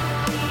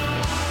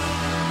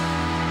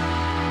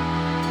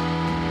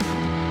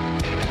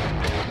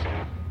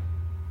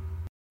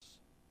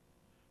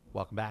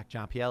 Welcome back,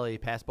 John Pielli,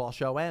 Pass Ball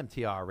Show,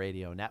 MTR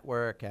Radio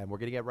Network, and we're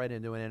going to get right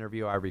into an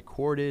interview I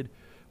recorded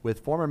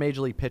with former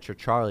Major League pitcher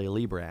Charlie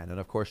Leibrandt. And,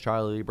 of course,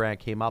 Charlie Leibrandt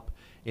came up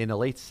in the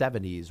late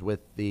 70s with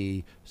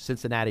the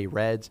Cincinnati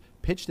Reds,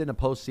 pitched in the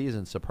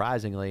postseason,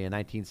 surprisingly, in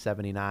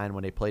 1979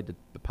 when they played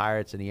the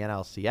Pirates in the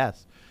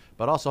NLCS,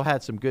 but also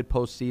had some good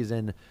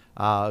postseason,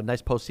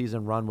 nice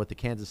postseason run with the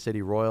Kansas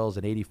City Royals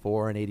in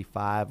 84 and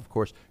 85, of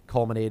course,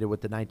 culminated with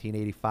the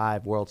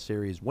 1985 World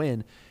Series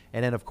win.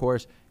 And then, of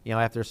course,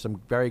 after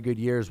some very good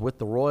years with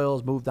the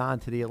Royals, moved on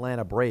to the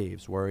Atlanta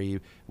Braves, where he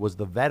was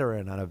the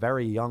veteran on a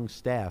very young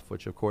staff,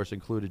 which, of course,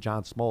 included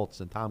John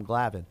Smoltz and Tom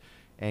Glavine,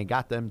 and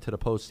got them to the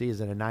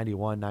postseason in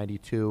 91,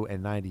 92,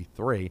 and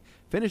 93.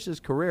 Finished his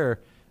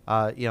career,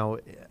 in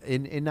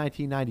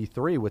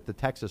 1993 with the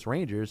Texas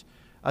Rangers,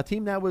 a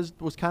team that was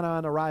kind of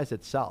on the rise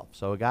itself.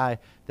 So a guy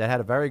that had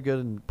a very good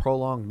and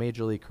prolonged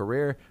Major League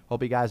career.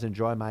 Hope you guys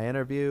enjoy my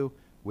interview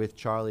with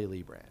Charlie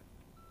Leibrandt.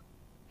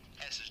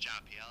 This is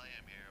John Pielli.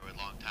 I'm here with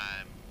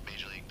longtime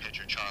Major League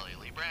pitcher Charlie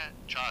Leibrandt.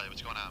 Charlie,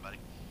 what's going on, buddy?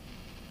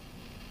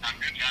 I'm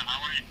good, John.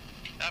 How are you?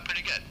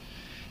 Pretty good.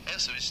 Yeah,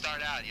 so we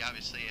start out. You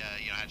obviously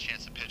had a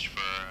chance to pitch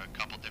for a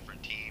couple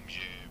different teams.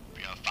 You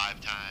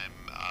five-time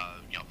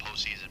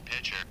postseason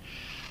pitcher.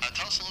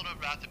 Tell us a little bit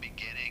about the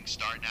beginning,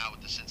 starting out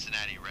with the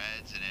Cincinnati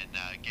Reds, and then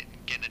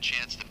getting a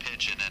chance to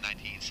pitch in the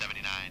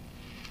 1979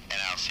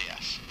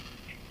 NLCS.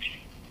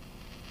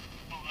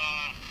 Well,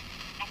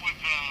 it was,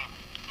 the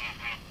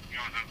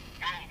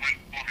world went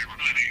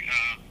really.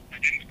 I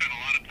didn't spend a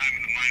lot of time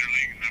in the minor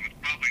leagues. I was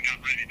probably not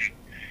ready to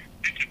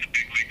pitch at the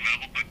big league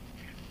level, but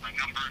my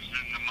numbers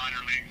in the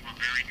minor leagues were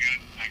very good.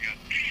 I got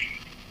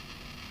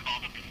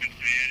called up to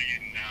Cincinnati,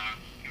 and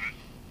it was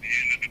the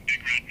end of the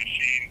Big Red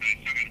Machine, but I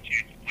still got a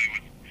chance to play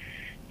with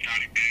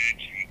Johnny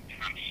Bench and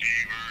Tom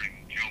Seaver and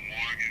Joe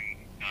Morgan.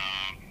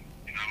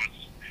 And I was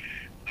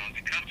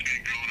a Cubs fan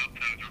growing up,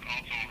 but I was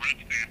also a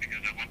Reds fan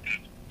because I went to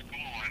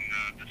school in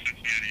the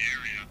Cincinnati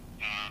area,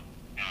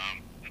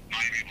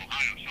 Miami,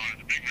 Ohio, so I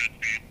was a big Reds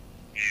fan.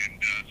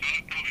 And so I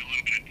was probably a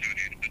little bit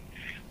intimidated, but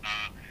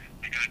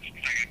I got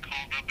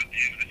called up at the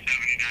end of the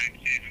 79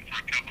 season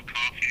for a cup of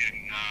coffee,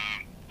 and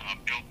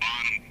Bill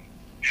Bonham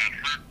got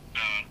hurt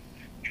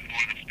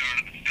before the start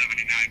of the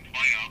 79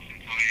 playoffs, and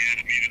so he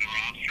added me to the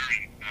roster,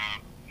 and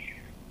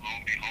lo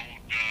and behold,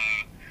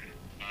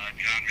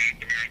 John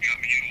McNamara got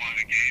me in one of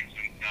the games,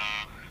 and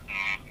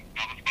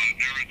I was about as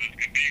nervous as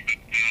could be, but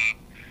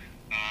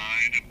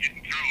I ended up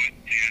getting through it,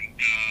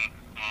 and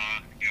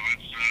it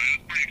was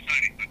pretty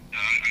exciting, but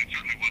I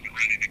certainly wasn't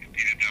ready to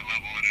compete at that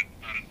level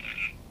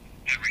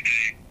every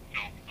day,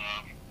 so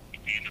I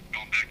ended up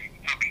going back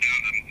up and down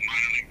to the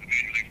minor leagues and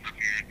major leagues for a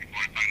few years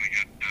before I finally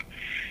got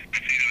my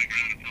feet on the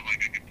ground and felt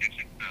like I could pitch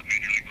at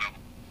major league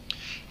level.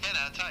 And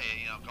I'll tell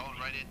you, going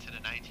right into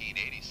the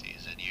 1980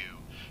 season,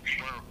 you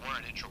were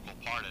an integral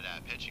part of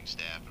that pitching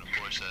staff, and of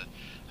course a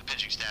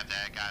pitching staff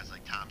that had guys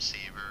like Tom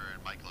Seaver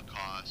and Mike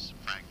LaCosse and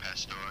Frank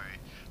Pastore,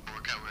 who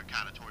were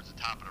kind of towards the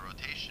top of the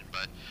rotation.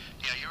 But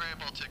you were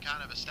able to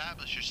kind of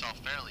establish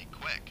yourself fairly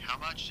quick. How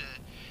much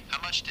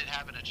did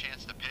having a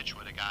chance to pitch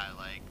with a guy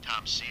like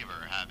Tom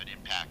Seaver have an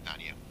impact on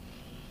you?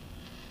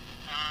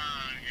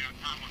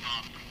 Tom was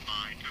awesome.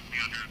 He took me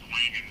under his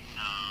wing and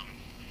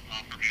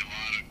offered me a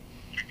lot of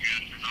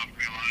suggestions, offered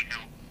me a lot of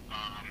help,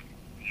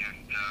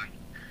 and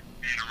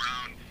being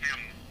around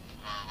him,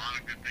 a lot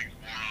of good things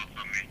wore off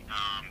on me.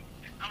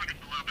 I was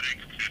just a little bit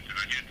inconsistent.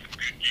 I had some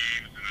good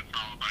games, and it's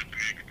all about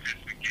some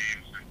inconsistent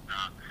games, and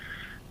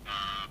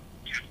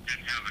just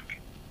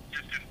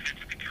didn't pitch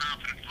at the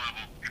confidence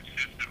level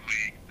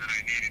consistently that I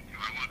needed to.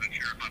 I wasn't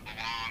sure if I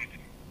belonged,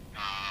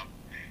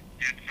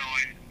 and so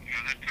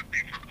that took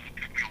me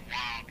a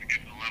while to get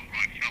to the level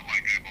where I felt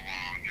like I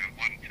belonged. It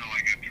wasn't until I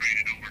got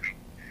traded over to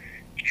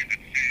Kansas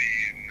City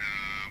in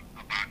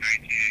about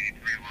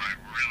 1983 where I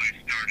really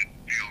started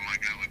feeling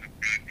like I was a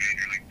good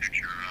major league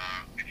pitcher.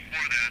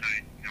 Before that, I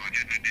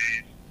had my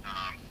days,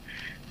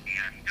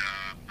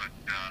 but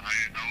I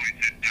always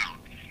had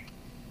doubts.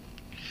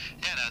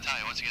 Yeah, and I'll tell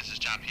you, once again, this is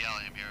John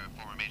Pielli. I'm here with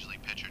former major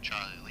league pitcher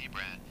Charlie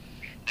Leibrandt.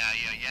 Now,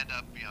 you end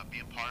up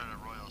being part of the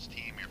Royals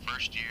team. Your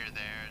first year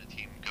there, the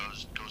team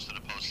goes to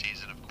the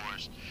postseason, of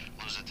course,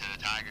 losing to the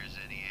Tigers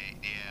in the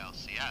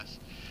ALCS.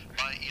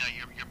 But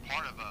you're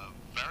part of a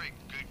very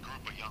good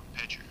group of young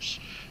pitchers.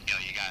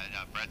 You got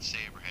Brett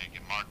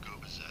Saberhagen, Mark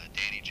Gubicza,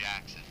 Danny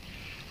Jackson.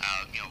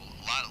 A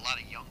lot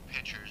of young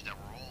pitchers that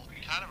were all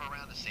kind of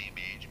around the same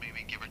age,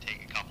 maybe give or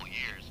take a couple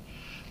years.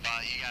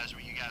 But you guys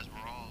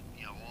were all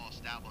all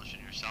establishing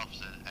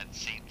yourselves at the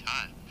same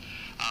time.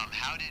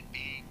 How did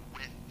being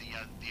with the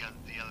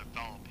other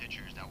fellow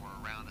pitchers that were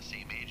around the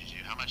same age as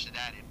you, how much did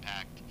that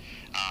impact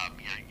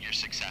your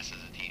success as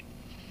a team?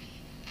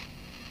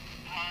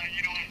 I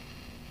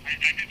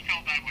just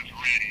felt I was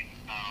ready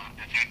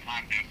at that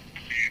time to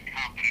be a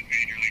competent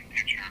major league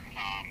pitcher.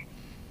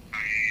 I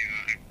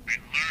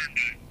learned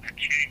a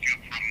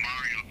changeup from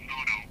Mario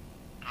Soto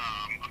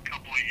a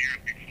couple of years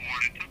before,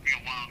 and it took me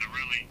a while to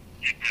really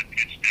get that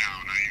pitch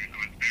down. I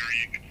was very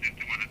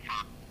inconsistent with it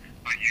for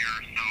a year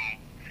or so.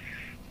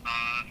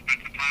 Spent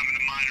some time in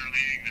the minor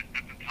leagues. I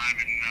spent some time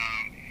in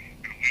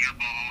winter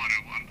ball, and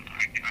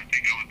I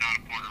think I was down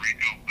in Puerto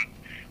Rico, but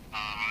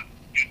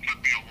it took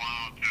me a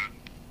while to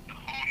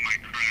hone my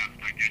craft,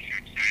 I guess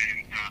you'd say.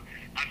 And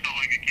I felt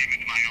like it came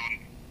into my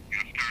own,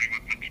 starting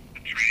with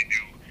the trade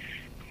to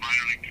the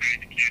minor league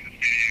trade to Kansas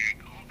City. I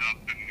got called up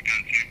and got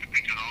a chance to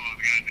pitch with all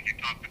those guys that you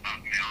talked about,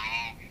 and they were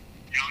all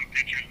young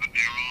pitchers, but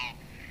they were all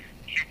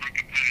super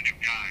competitive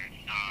guys,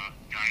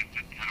 guys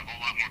that had a whole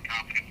lot more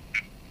confidence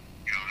than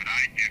that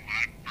I did when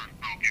I first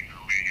broke into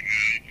the league. And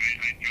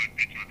I enjoyed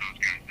pitching with those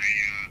guys.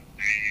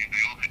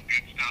 They all had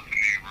good stuff, and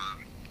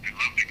they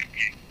loved to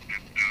compete.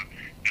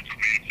 That's what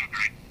made them so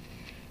great.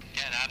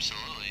 Yeah,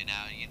 absolutely.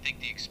 Now, you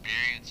think the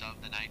experience of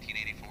the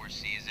 1984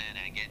 season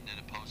and getting to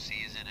the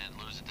postseason and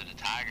losing to the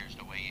Tigers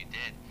the way you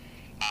did,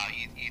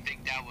 you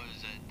think that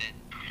was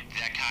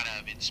that kind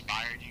of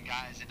inspired you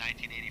guys in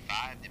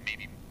 1985, and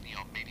maybe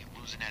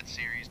losing that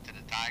series to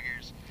the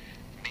Tigers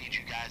made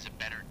you guys a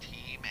better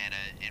team and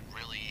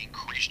really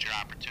increased your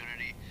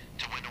opportunity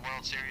to win the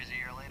World Series a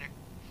year later?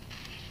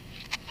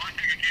 Well, I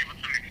think it gave us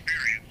some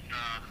experience.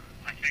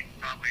 I think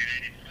probably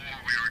in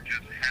 84 we were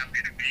just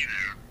happy to be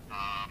there.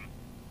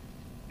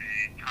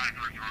 The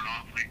Tigers were an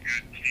awfully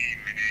good team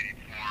in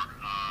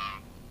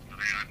 84.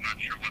 I'm not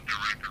sure what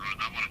their record was.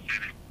 I want to say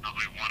they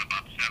probably won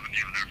about 70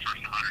 of their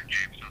first 100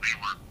 games. So they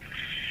were,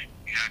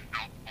 you had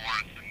Bill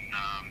Morris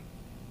and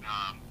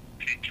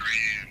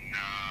Petrie and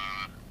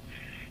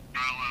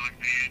Earl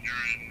Alexander,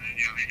 and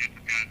you know, they get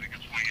some guys that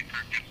can swing it.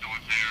 Kirk Gibson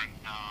was there, and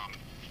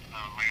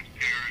Lance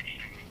Parrish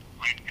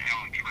and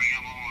Alan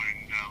Trammell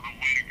and Lou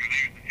Whitaker.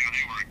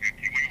 They were a good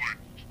team. We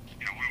weren't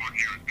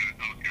near as good as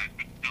those guys,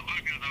 but a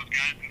little bit of those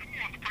guys. And it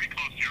was a pretty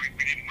close series.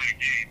 We didn't win a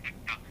game,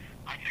 but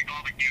I think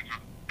all the games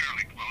were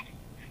fairly close.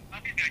 I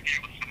think that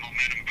gave us some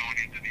momentum going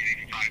into the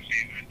 '85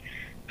 season.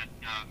 That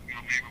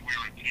maybe we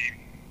were a team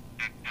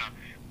that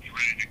was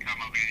ready to come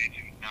of age,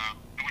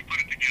 and we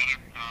put it together.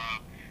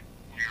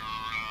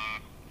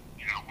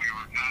 We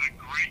were not a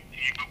great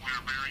team, but we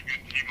were a very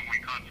good team, and we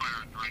caught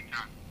fire at the right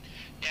time.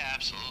 Yeah,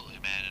 absolutely,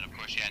 man. And of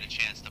course, you had a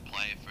chance to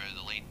play for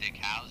the late Dick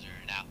Hauser.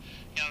 Now,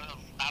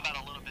 how about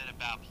a little bit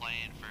about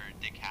playing for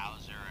Dick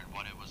Hauser and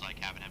what it was like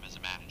having him as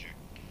a manager?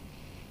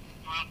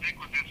 Well, Dick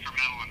was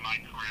instrumental in my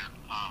career.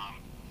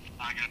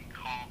 I got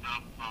called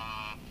up,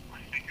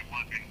 I think it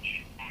was in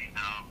June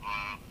of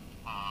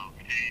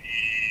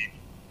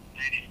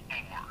 84,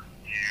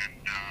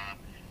 and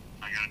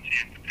I got a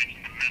chance to pitch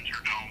in the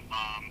Metrodome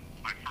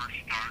my first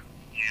start,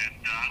 and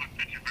I was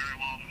pitching very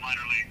well in the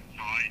minor league,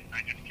 so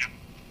I just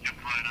kept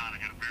right on. I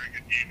had a very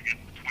good game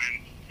against the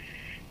Twins,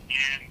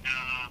 and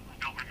I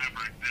don't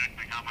remember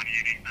exactly how many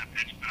innings I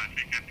pitched, but I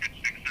think I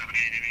pitched 6, 7,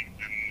 8 innings,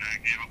 and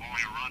gave up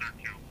only a run or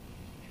two.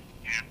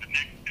 And the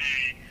next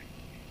day,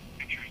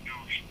 pitchers do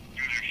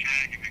their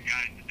shag, and the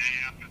guys the day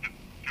after the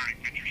starting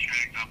pitcher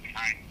shags up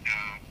behind,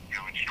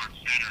 in short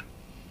center.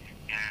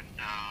 And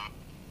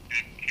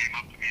Dick came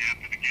up to me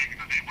after the game. He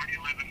goes, "Hey, where do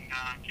you live in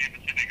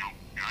Kansas City?" I go,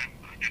 "I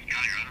just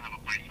got here. I don't have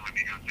a place to live."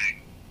 He goes, "Hey,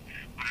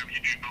 whatever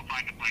you do, go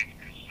find a place,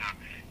 because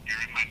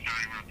you're in my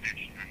starting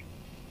rotation." And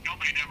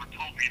nobody had ever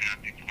told me that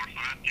before, so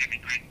that gave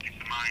me great peace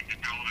of mind to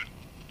know that,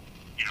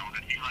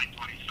 that he liked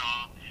what he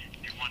saw.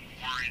 He wasn't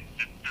worried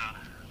that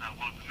I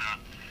wasn't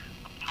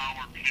a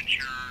power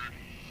pitcher.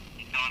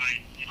 He thought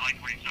he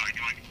liked what he saw. He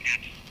knew I could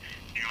pitch.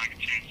 He knew I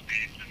could change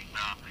speeds, and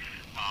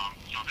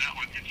so that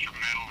was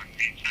instrumental in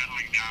me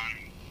settling down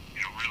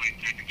and really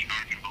taking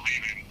charge and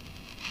believing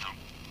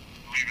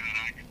that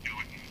I could do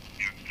it.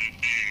 And to this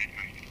day,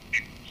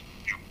 it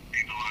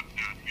means a lot.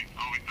 It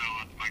always meant a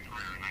lot to my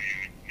career, and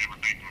I never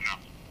thanked him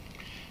enough.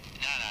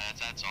 No,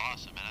 that's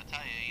awesome, and I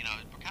tell you, it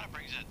kind of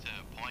brings it to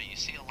a point. You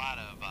see a lot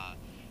of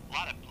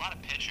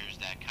pitchers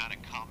that kind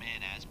of come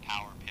in as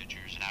power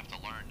pitchers and have to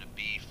learn to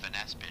be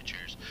finesse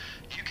pitchers.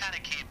 You kind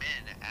of came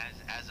in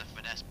as a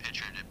finesse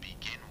pitcher to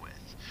begin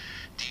with.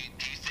 Do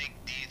you think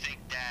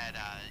that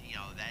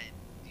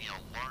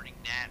learning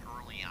that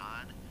early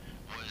on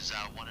was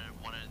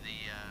one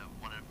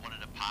of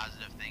the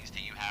positive things to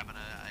you having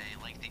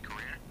a lengthy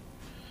career?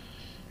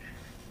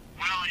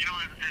 Well, as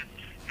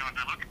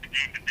I look at the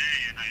game today,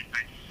 and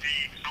I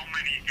see so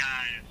many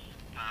guys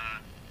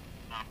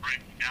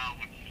breaking down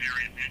with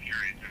serious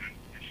injuries, and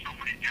so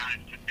many guys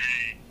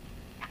today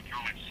are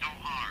throwing so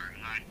hard.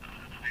 And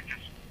I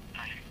just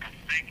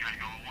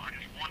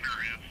wonder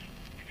if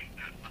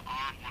the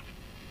arm was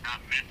not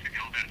meant to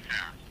go that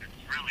fast.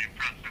 It's really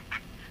impressive,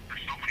 but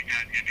there's so many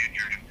guys getting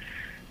injured. And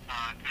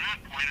to that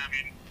point,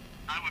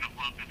 I would have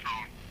loved to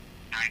throw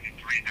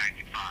 93,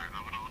 95. I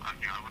would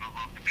have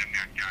loved to be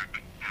that guy,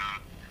 but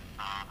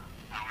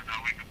I was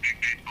always a big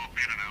baseball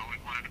fan, and I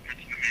always wanted to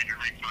pitch in the major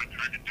league, so I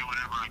tried to do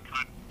whatever I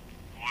could,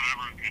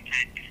 whatever it could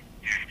take.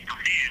 And for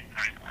me,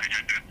 I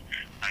had to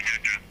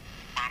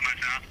find my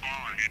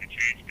fastball, I had to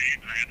change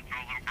speeds, and I had to throw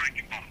a little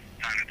breaking ball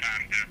time to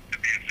time to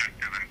be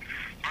effective. And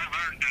so I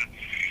learned that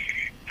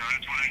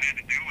that's what I had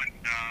to do, and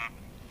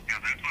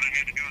that's what I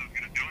had to do. I was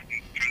going to do it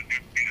and try to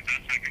be the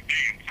best I could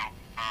be. And so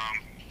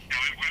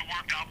it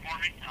worked out for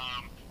me.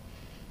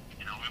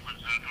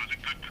 It was a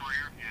good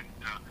career, and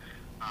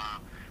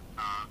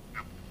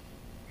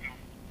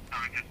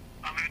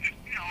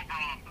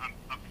overall,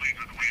 I'm pleased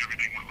with the way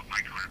everything went with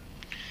my career.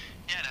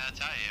 Yeah, and I'll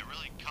tell you, it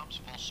really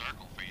comes full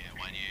circle for you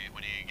when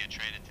you get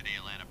traded to the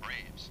Atlanta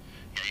Braves.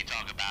 Yeah, you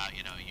talk about,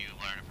 you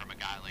learning from a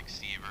guy like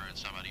Seaver and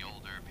some of the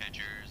older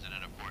pitchers, and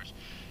then, of course,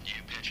 you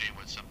pitching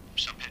with some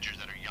pitchers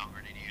that are younger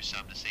than you,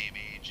 some the same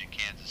age in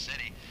Kansas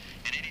City,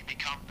 and then you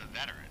become the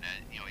veteran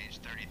at, age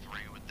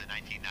 33 with the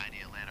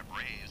 1990 Atlanta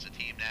Braves, a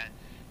team that,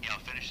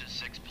 finishes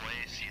 6th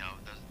place,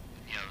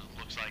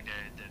 looks like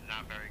they're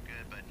not very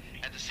good, but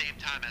at the same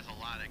time has a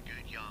lot of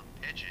good young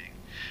pitching.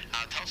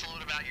 Tell us a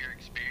little about your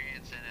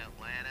experience in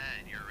Atlanta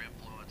and your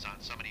influence on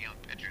some of the young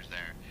pitchers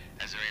there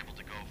as they're able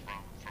to go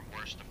from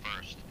worst to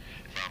first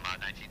from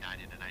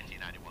 1990 to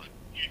 1991.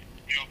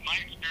 My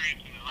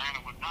experience in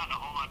Atlanta was not a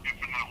whole lot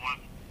different than it was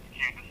in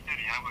Kansas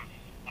City.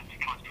 I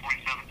think I was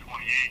 27,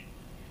 28.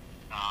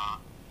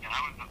 And I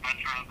was the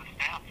veteran of the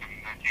staff in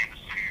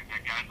Kansas City.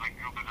 The guys like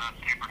Gubicza,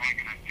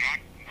 Saberhagen, and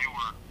Jackson, they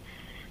were,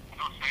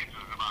 those states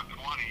was about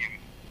 20, and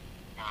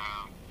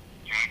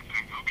Jackson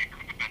and Gooby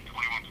could have been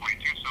 21,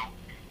 22. So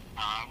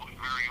I wasn't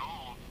very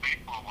old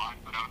baseball-wise,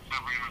 but I was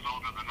several years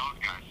older than those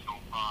guys. So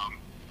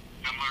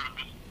similar to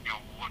this,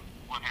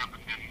 what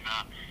happened in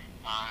as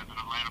an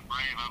Atlanta Braves.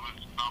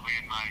 probably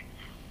in my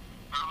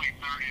early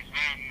 30s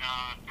then,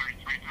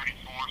 33, 34,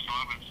 so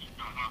I was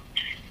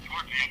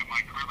towards the end of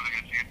my career, but I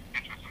got a chance to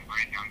pitch with some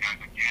great young guys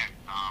again.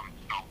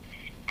 So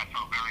I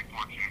felt very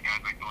fortunate.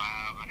 Guys like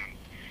Glavin and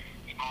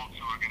Smoltz,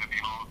 who are going to be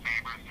Hall of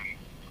Famers, and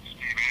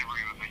Steve Avery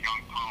was a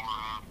young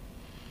power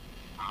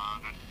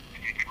that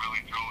he could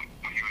really throw it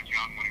when he was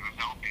young, when he was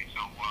healthy.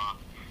 So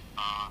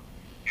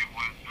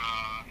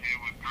it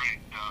was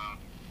great.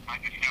 I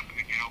just happened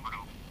to get over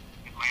to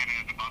Atlanta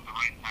at about the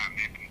right time.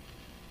 They've been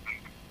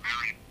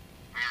very,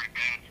 very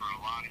bad for a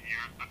lot of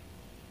years, but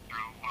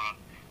through a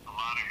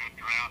lot of good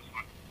drafts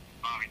with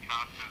Bobby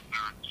Costa as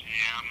their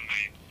GM,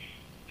 they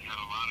had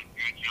a lot of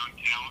good young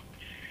talent,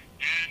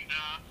 and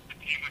the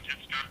team was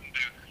just starting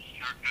to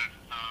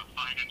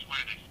find its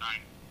way. They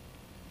signed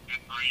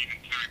Sid Breed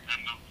and Terry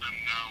Pendleton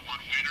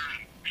one winter,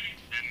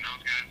 and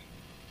those guys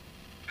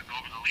took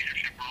over the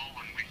leadership role,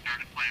 and we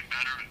started playing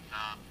better and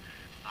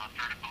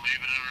started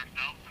believing in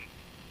ourselves, and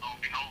lo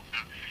and behold,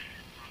 from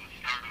the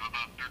start of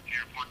about 13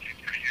 or 14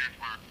 straight years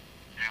where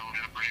we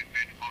had a Braves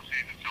made the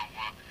postseason. So it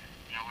was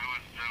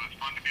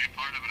fun to be a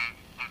part of it.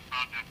 I was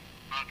proud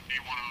to be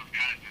one of those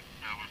guys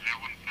that was there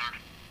when it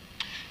started.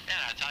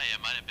 Yeah, I tell you,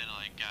 it might have been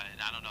like,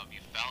 I don't know if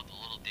you felt a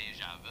little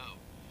deja vu,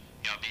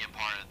 being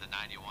part of the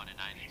 91 and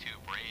 92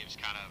 Braves,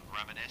 kind of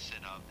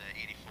reminiscent of the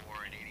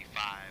 84 and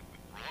 85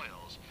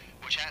 Royals,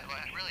 which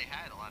really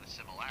had a lot of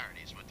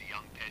similarities with the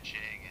young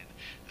pitching and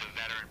the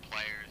veteran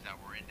players that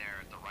were in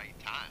there at the right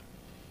time.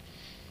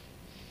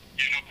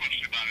 Yeah, no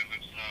question about it.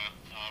 It was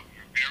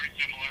very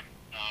similar.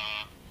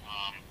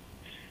 Atlanta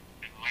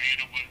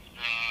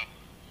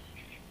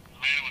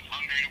was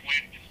hungry to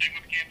win. Same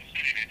with Kansas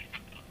City.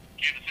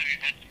 Kansas City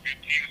had some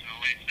good teams in the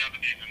late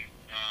 70s and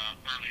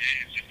early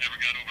 80s, just never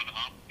got over the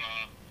hump.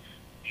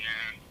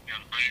 And the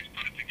Braves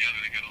put it together.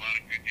 They got a lot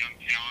of good young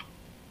talent.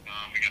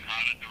 We got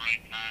hot at the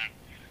right time.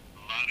 A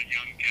lot of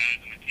young guys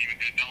on the team that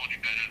didn't know any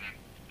better than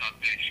thought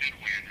they should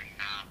win, and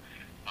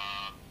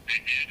they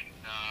did. And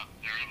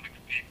they were able to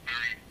compete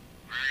very,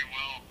 very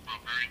well for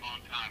a very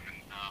long time. And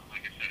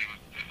like I said, it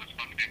was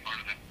fun to be a part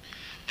of that.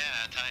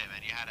 Yeah, I'll tell you,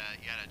 man, you had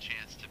a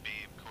chance to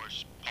be, of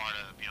course, part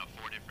of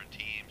 4 different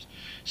teams,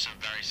 some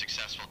very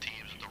successful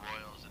teams with the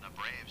Royals and the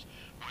Braves.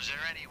 Was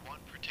there any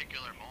one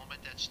particular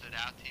moment that stood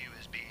out to you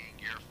as being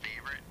your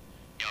favorite?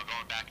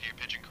 Going back to your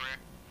pitching career.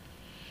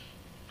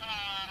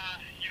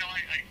 I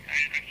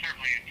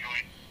certainly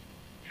enjoyed.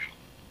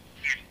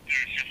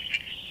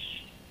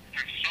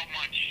 There's so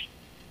much.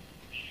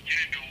 You get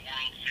into a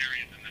World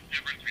Series, and the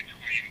difference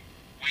between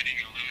winning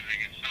and losing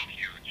is so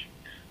huge.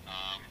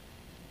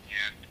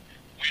 And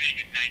winning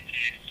in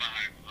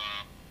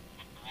 1985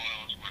 with the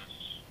Royals was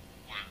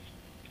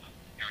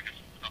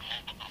just a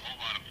whole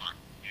lot of fun.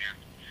 And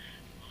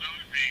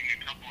losing a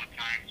couple of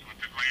times with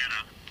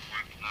Atlanta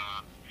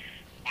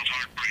was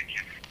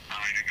heartbreaking.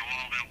 To go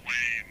all that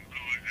way and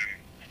lose,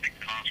 and I think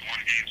the Cubs won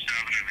Game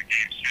 7 and then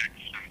Game 6,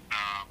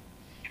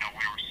 and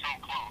we were so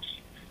close,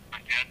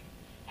 but yet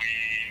we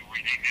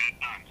didn't get it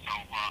done. So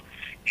I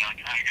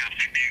gotta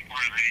say, being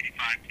part of the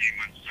 '85 team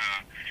was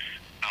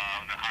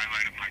the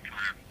highlight of my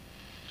career.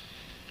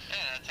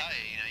 Yeah, I'll tell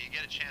you, you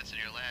get a chance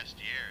in your last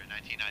year in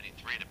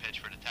 1993 to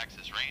pitch for the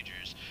Texas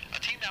Rangers,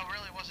 a team that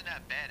really wasn't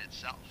that bad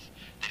itself.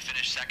 They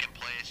finished second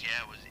place.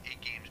 Yeah, it was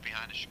 8 games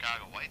behind the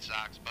Chicago White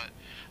Sox, but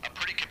a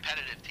pretty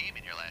competitive team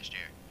in your last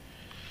year.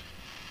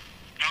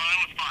 No, that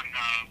was fun.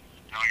 I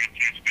got a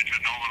chance to pitch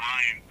with Nolan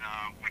Ryan,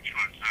 which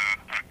was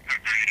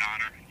a great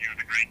honor. He was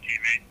a great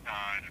teammate.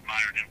 I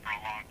admired him for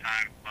a long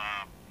time.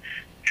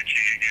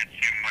 Pitching against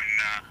him when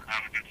I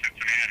was in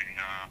Cincinnati,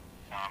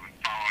 and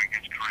following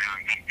his career,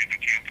 and then getting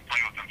a chance to play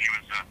with him. He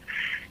was a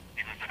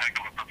heck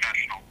of a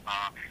professional.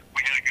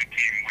 We had a good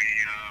team. We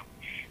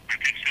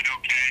pitched it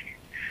okay.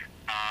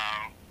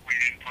 We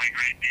didn't play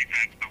great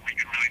defense, but we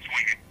could really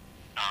swing it.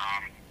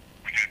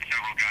 We had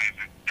several guys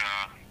that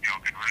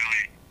could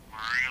really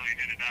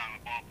hit it out of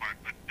the ballpark.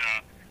 But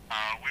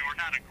we were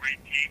not a great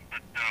team,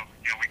 but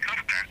we could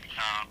have been.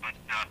 But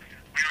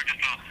we were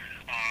just a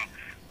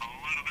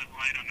little bit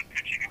light on the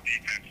pitching and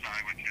defense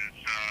side, which as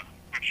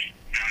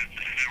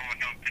everyone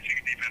knows, pitching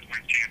and defense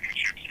wins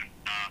championships.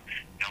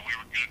 And we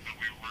were good, but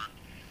we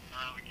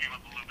came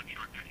up a little bit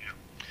short this year.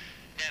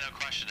 Yeah, no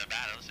question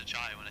about it. Listen,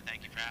 Charlie, I want to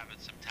thank you for having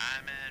some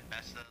time in.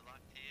 Best of luck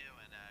to you,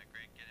 and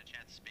great getting a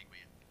chance to speak with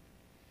you.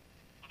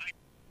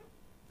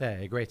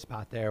 Yeah, a great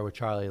spot there with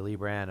Charlie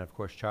Leibrandt. Of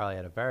course, Charlie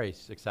had a very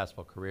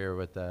successful career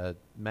with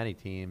many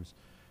teams.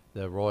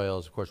 The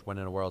Royals, of course,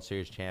 winning a World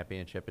Series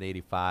championship in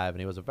 '85,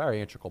 and he was a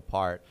very integral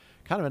part,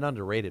 kind of an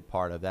underrated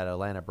part of that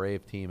Atlanta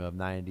Brave team of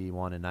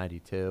 '91 and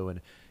 '92.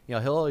 And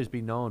he'll always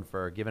be known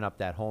for giving up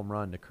that home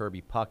run to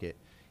Kirby Puckett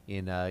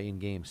in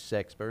Game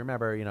 6. But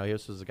remember,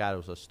 this was a guy that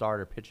was a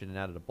starter pitching in and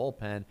out of the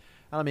bullpen.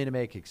 I don't mean to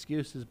make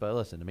excuses, but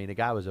listen, the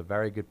guy was a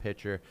very good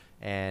pitcher,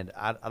 and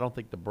I don't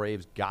think the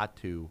Braves got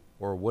to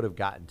or would have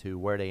gotten to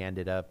where they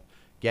ended up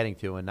getting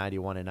to in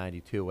 '91 and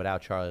 '92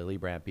 without Charlie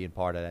Leibrandt being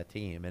part of that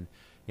team. And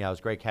it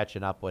was great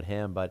catching up with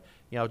him. But,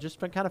 just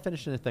been kind of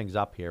finishing the things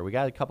up here. We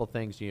got a couple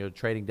things,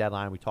 trading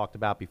deadline we talked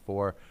about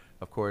before.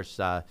 Of course,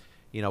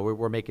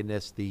 we're making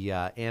this the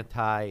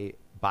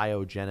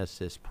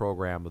anti-biogenesis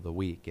program of the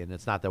week. And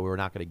it's not that we're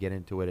not going to get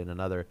into it in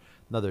another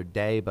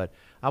day, but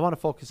I want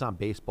to focus on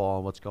baseball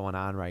and what's going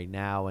on right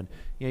now. And,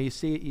 you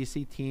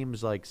see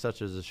teams like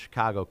such as the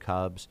Chicago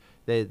Cubs.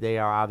 They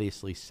are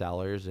obviously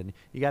sellers, and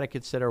you got to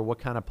consider what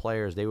kind of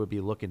players they would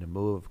be looking to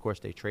move. Of course,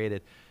 they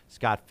traded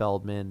Scott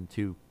Feldman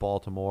to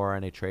Baltimore,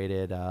 and they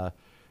traded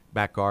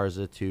Matt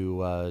Garza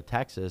to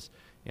Texas.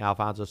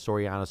 Alfonso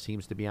Soriano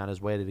seems to be on his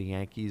way to the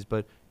Yankees,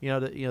 but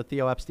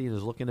Theo Epstein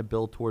is looking to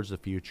build towards the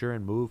future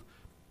and move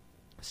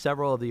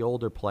several of the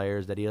older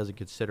players that he doesn't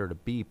consider to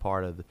be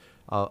part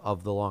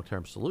of the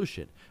long-term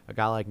solution. A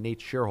guy like Nate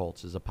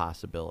Scherholtz is a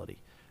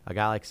possibility. A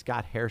guy like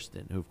Scott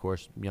Hairston, who, of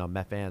course,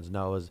 Met fans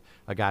know is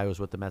a guy who was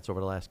with the Mets over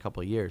the last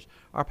couple of years,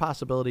 are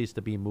possibilities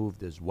to be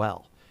moved as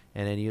well.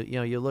 And then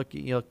you look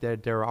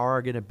there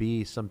are going to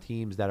be some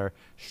teams that are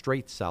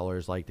straight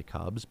sellers like the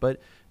Cubs,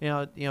 but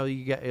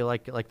you get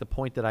like the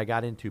point that I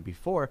got into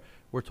before.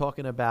 We're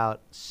talking about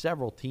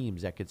several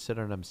teams that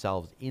consider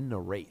themselves in the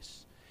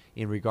race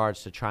in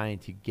regards to trying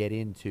to get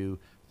into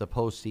the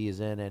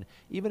postseason, and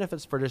even if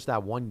it's for just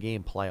that one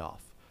game playoff.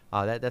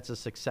 That's a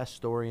success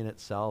story in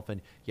itself, and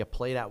you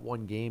play that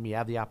one game, you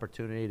have the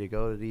opportunity to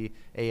go to the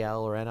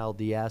AL or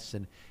NLDS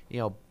and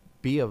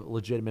be a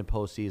legitimate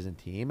postseason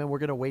team. And we're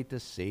going to wait to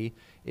see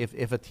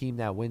if a team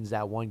that wins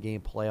that one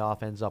game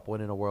playoff ends up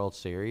winning a World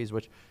Series,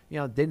 which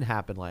didn't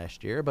happen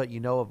last year, but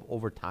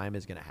over time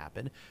is going to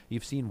happen.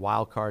 You've seen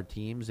wild card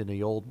teams in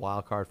the old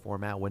wild card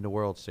format win the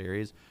World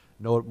Series.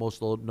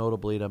 Most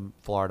notably the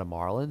Florida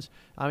Marlins.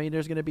 I mean,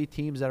 there's going to be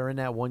teams that are in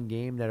that one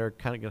game that are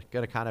going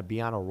to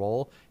be on a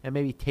roll and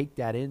maybe take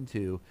that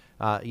into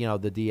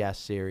the DS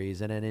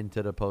series and then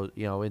into the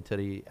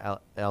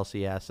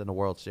LCS and the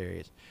World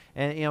Series.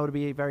 And to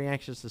be very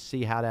anxious to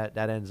see how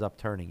that ends up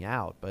turning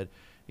out. But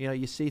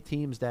you see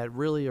teams that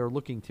really are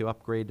looking to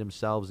upgrade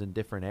themselves in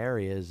different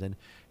areas. And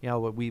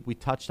we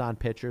touched on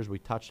pitchers, we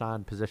touched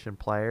on position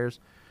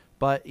players.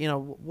 But,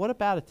 what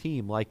about a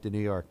team like the New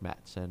York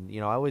Mets? And,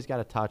 I always got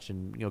to touch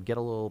and, get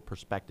a little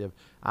perspective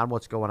on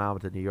what's going on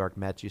with the New York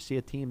Mets. You see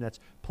a team that's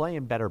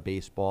playing better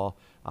baseball.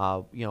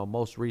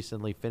 Most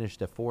recently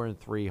finished a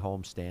 4-3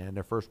 homestand,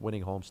 their first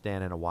winning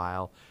homestand in a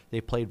while.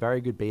 They played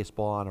very good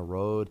baseball on the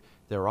road.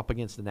 They're up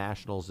against the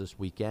Nationals this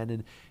weekend.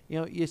 And,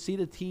 you see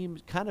the team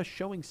kind of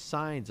showing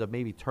signs of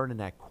maybe turning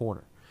that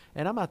corner.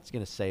 And I'm not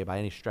going to say by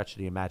any stretch of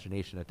the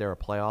imagination that they're a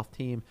playoff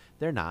team.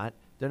 They're not.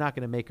 They're not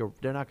going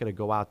to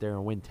go out there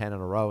and win 10 in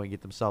a row and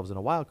get themselves in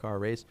a wild card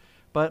race.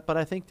 But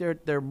I think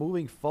they're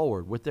moving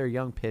forward with their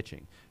young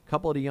pitching. A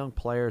couple of the young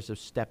players have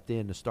stepped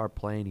in to start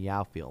playing the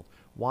outfield.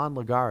 Juan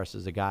Lagares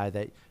is a guy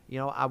that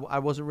I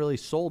wasn't really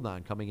sold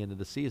on coming into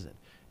the season.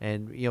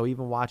 And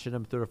even watching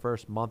him through the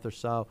first month or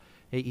so,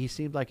 he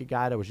seemed like a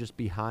guy that was just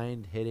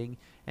behind hitting.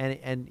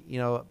 And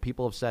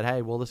people have said,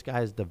 hey, well, this guy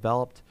has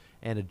developed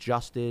and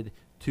adjusted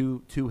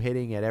to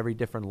hitting at every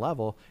different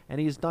level, and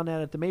he's done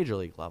that at the major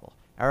league level.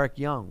 Eric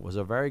Young was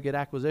a very good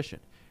acquisition.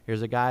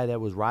 Here's a guy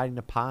that was riding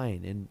the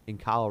pine in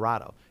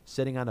Colorado,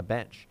 sitting on a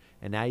bench.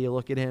 And now you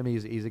look at him,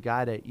 he's a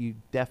guy that you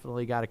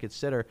definitely got to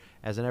consider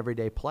as an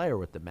everyday player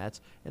with the Mets.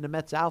 And the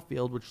Mets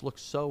outfield, which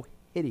looks so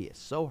hideous,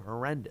 so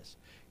horrendous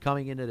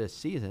coming into this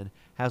season,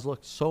 has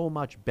looked so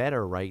much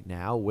better right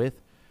now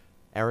with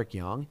Eric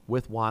Young,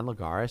 with Juan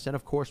Lagares, and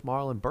of course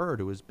Marlon Byrd,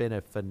 who has been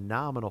a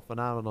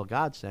phenomenal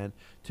godsend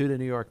to the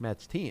New York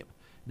Mets team.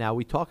 Now,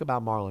 we talk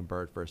about Marlon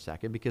Byrd for a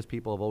second because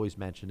people have always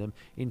mentioned him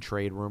in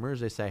trade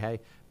rumors. They say, hey,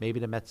 maybe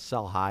the Mets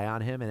sell high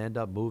on him and end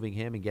up moving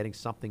him and getting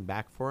something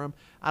back for him.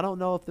 I don't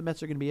know if the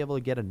Mets are going to be able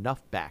to get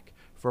enough back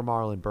for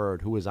Marlon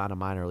Byrd, who is on a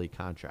minor league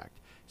contract.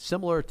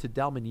 Similar to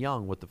Delmon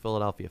Young with the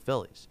Philadelphia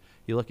Phillies.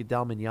 You look at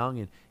Delmon Young,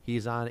 and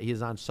he's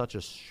on such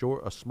a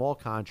small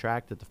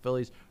contract that the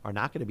Phillies are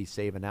not going to be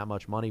saving that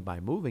much money by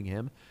moving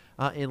him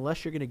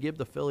unless you're going to give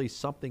the Phillies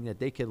something that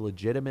they could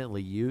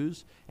legitimately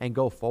use and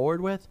go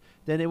forward with.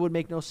 Then it would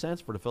make no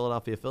sense for the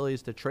Philadelphia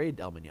Phillies to trade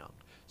Delmon Young.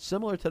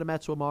 Similar to the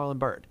Mets with Marlon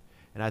Byrd.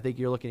 And I think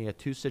you're looking at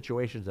two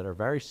situations that are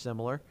very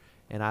similar,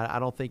 and I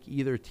don't think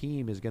either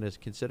team is going to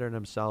consider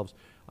themselves,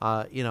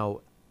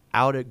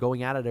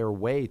 going out of their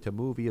way to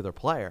move either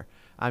player.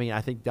 I mean,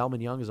 I think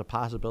Delmon Young is a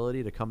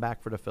possibility to come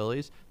back for the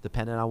Phillies,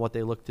 depending on what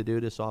they look to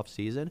do this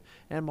offseason.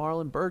 And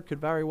Marlon Byrd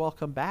could very well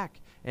come back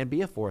and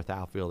be a fourth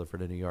outfielder for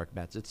the New York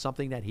Mets. It's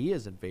something that he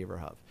is in favor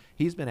of.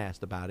 He's been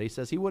asked about it. He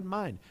says he wouldn't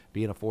mind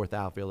being a fourth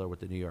outfielder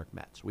with the New York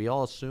Mets. We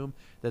all assume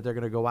that they're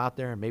going to go out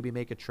there and maybe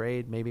make a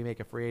trade, maybe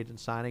make a free agent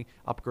signing,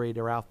 upgrade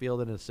their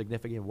outfield in a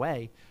significant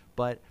way.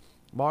 But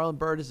Marlon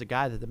Byrd is a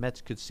guy that the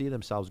Mets could see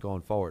themselves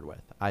going forward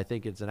with. I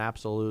think it's an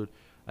absolute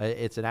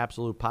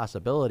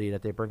possibility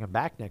that they bring him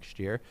back next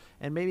year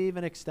and maybe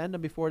even extend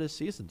him before this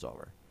season's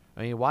over.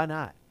 I mean, why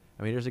not?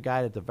 I mean, there's a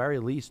guy that at the very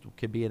least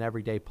could be an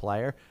everyday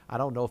player. I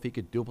don't know if he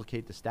could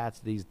duplicate the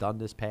stats that he's done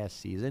this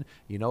past season.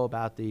 You know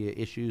about the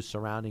issues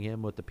surrounding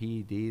him with the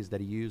PEDs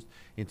that he used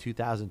in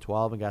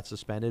 2012 and got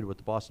suspended with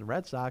the Boston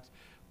Red Sox.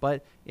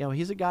 But,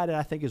 he's a guy that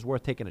I think is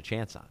worth taking a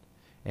chance on.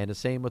 And the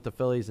same with the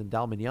Phillies and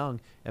Delman Young.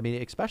 I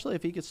mean, especially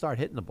if he could start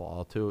hitting the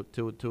ball to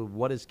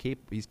what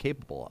he's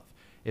capable of.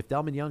 If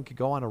Delman Young could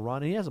go on a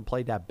run, and he hasn't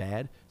played that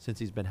bad since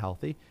he's been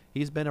healthy.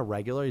 He's been a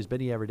regular. He's been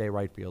the everyday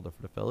right fielder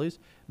for the Phillies.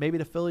 Maybe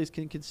the Phillies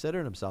can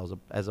consider themselves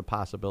as a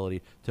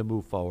possibility to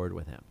move forward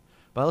with him.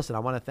 But listen, I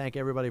want to thank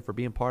everybody for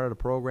being part of the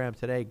program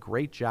today.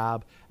 Great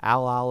job.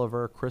 Al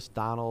Oliver, Chris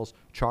Donalds,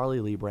 Charlie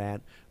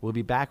Leibrandt. We'll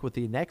be back with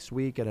you next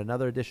week at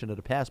another edition of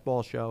the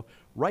Passball Show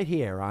right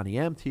here on the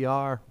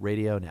MTR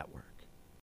Radio Network.